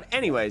comes out.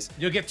 Anyways,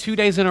 you'll get 2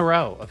 days in a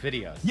row of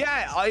videos.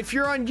 Yeah, if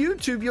you're on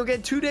YouTube, you'll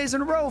get 2 days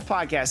in a row of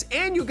podcasts,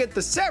 and you'll get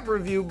the set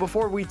review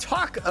before we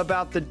talk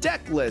about the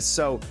deck list.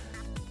 So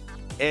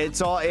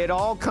it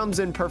all comes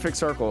in perfect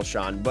circle,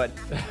 Sean. But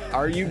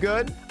are you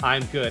good?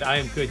 I'm good. I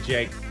am good,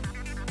 Jake.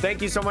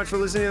 Thank you so much for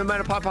listening to the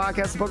MetaPod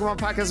Podcast, the Pokemon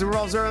podcast that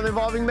revolves around the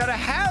evolving meta.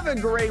 Have a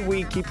great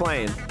week. Keep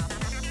playing.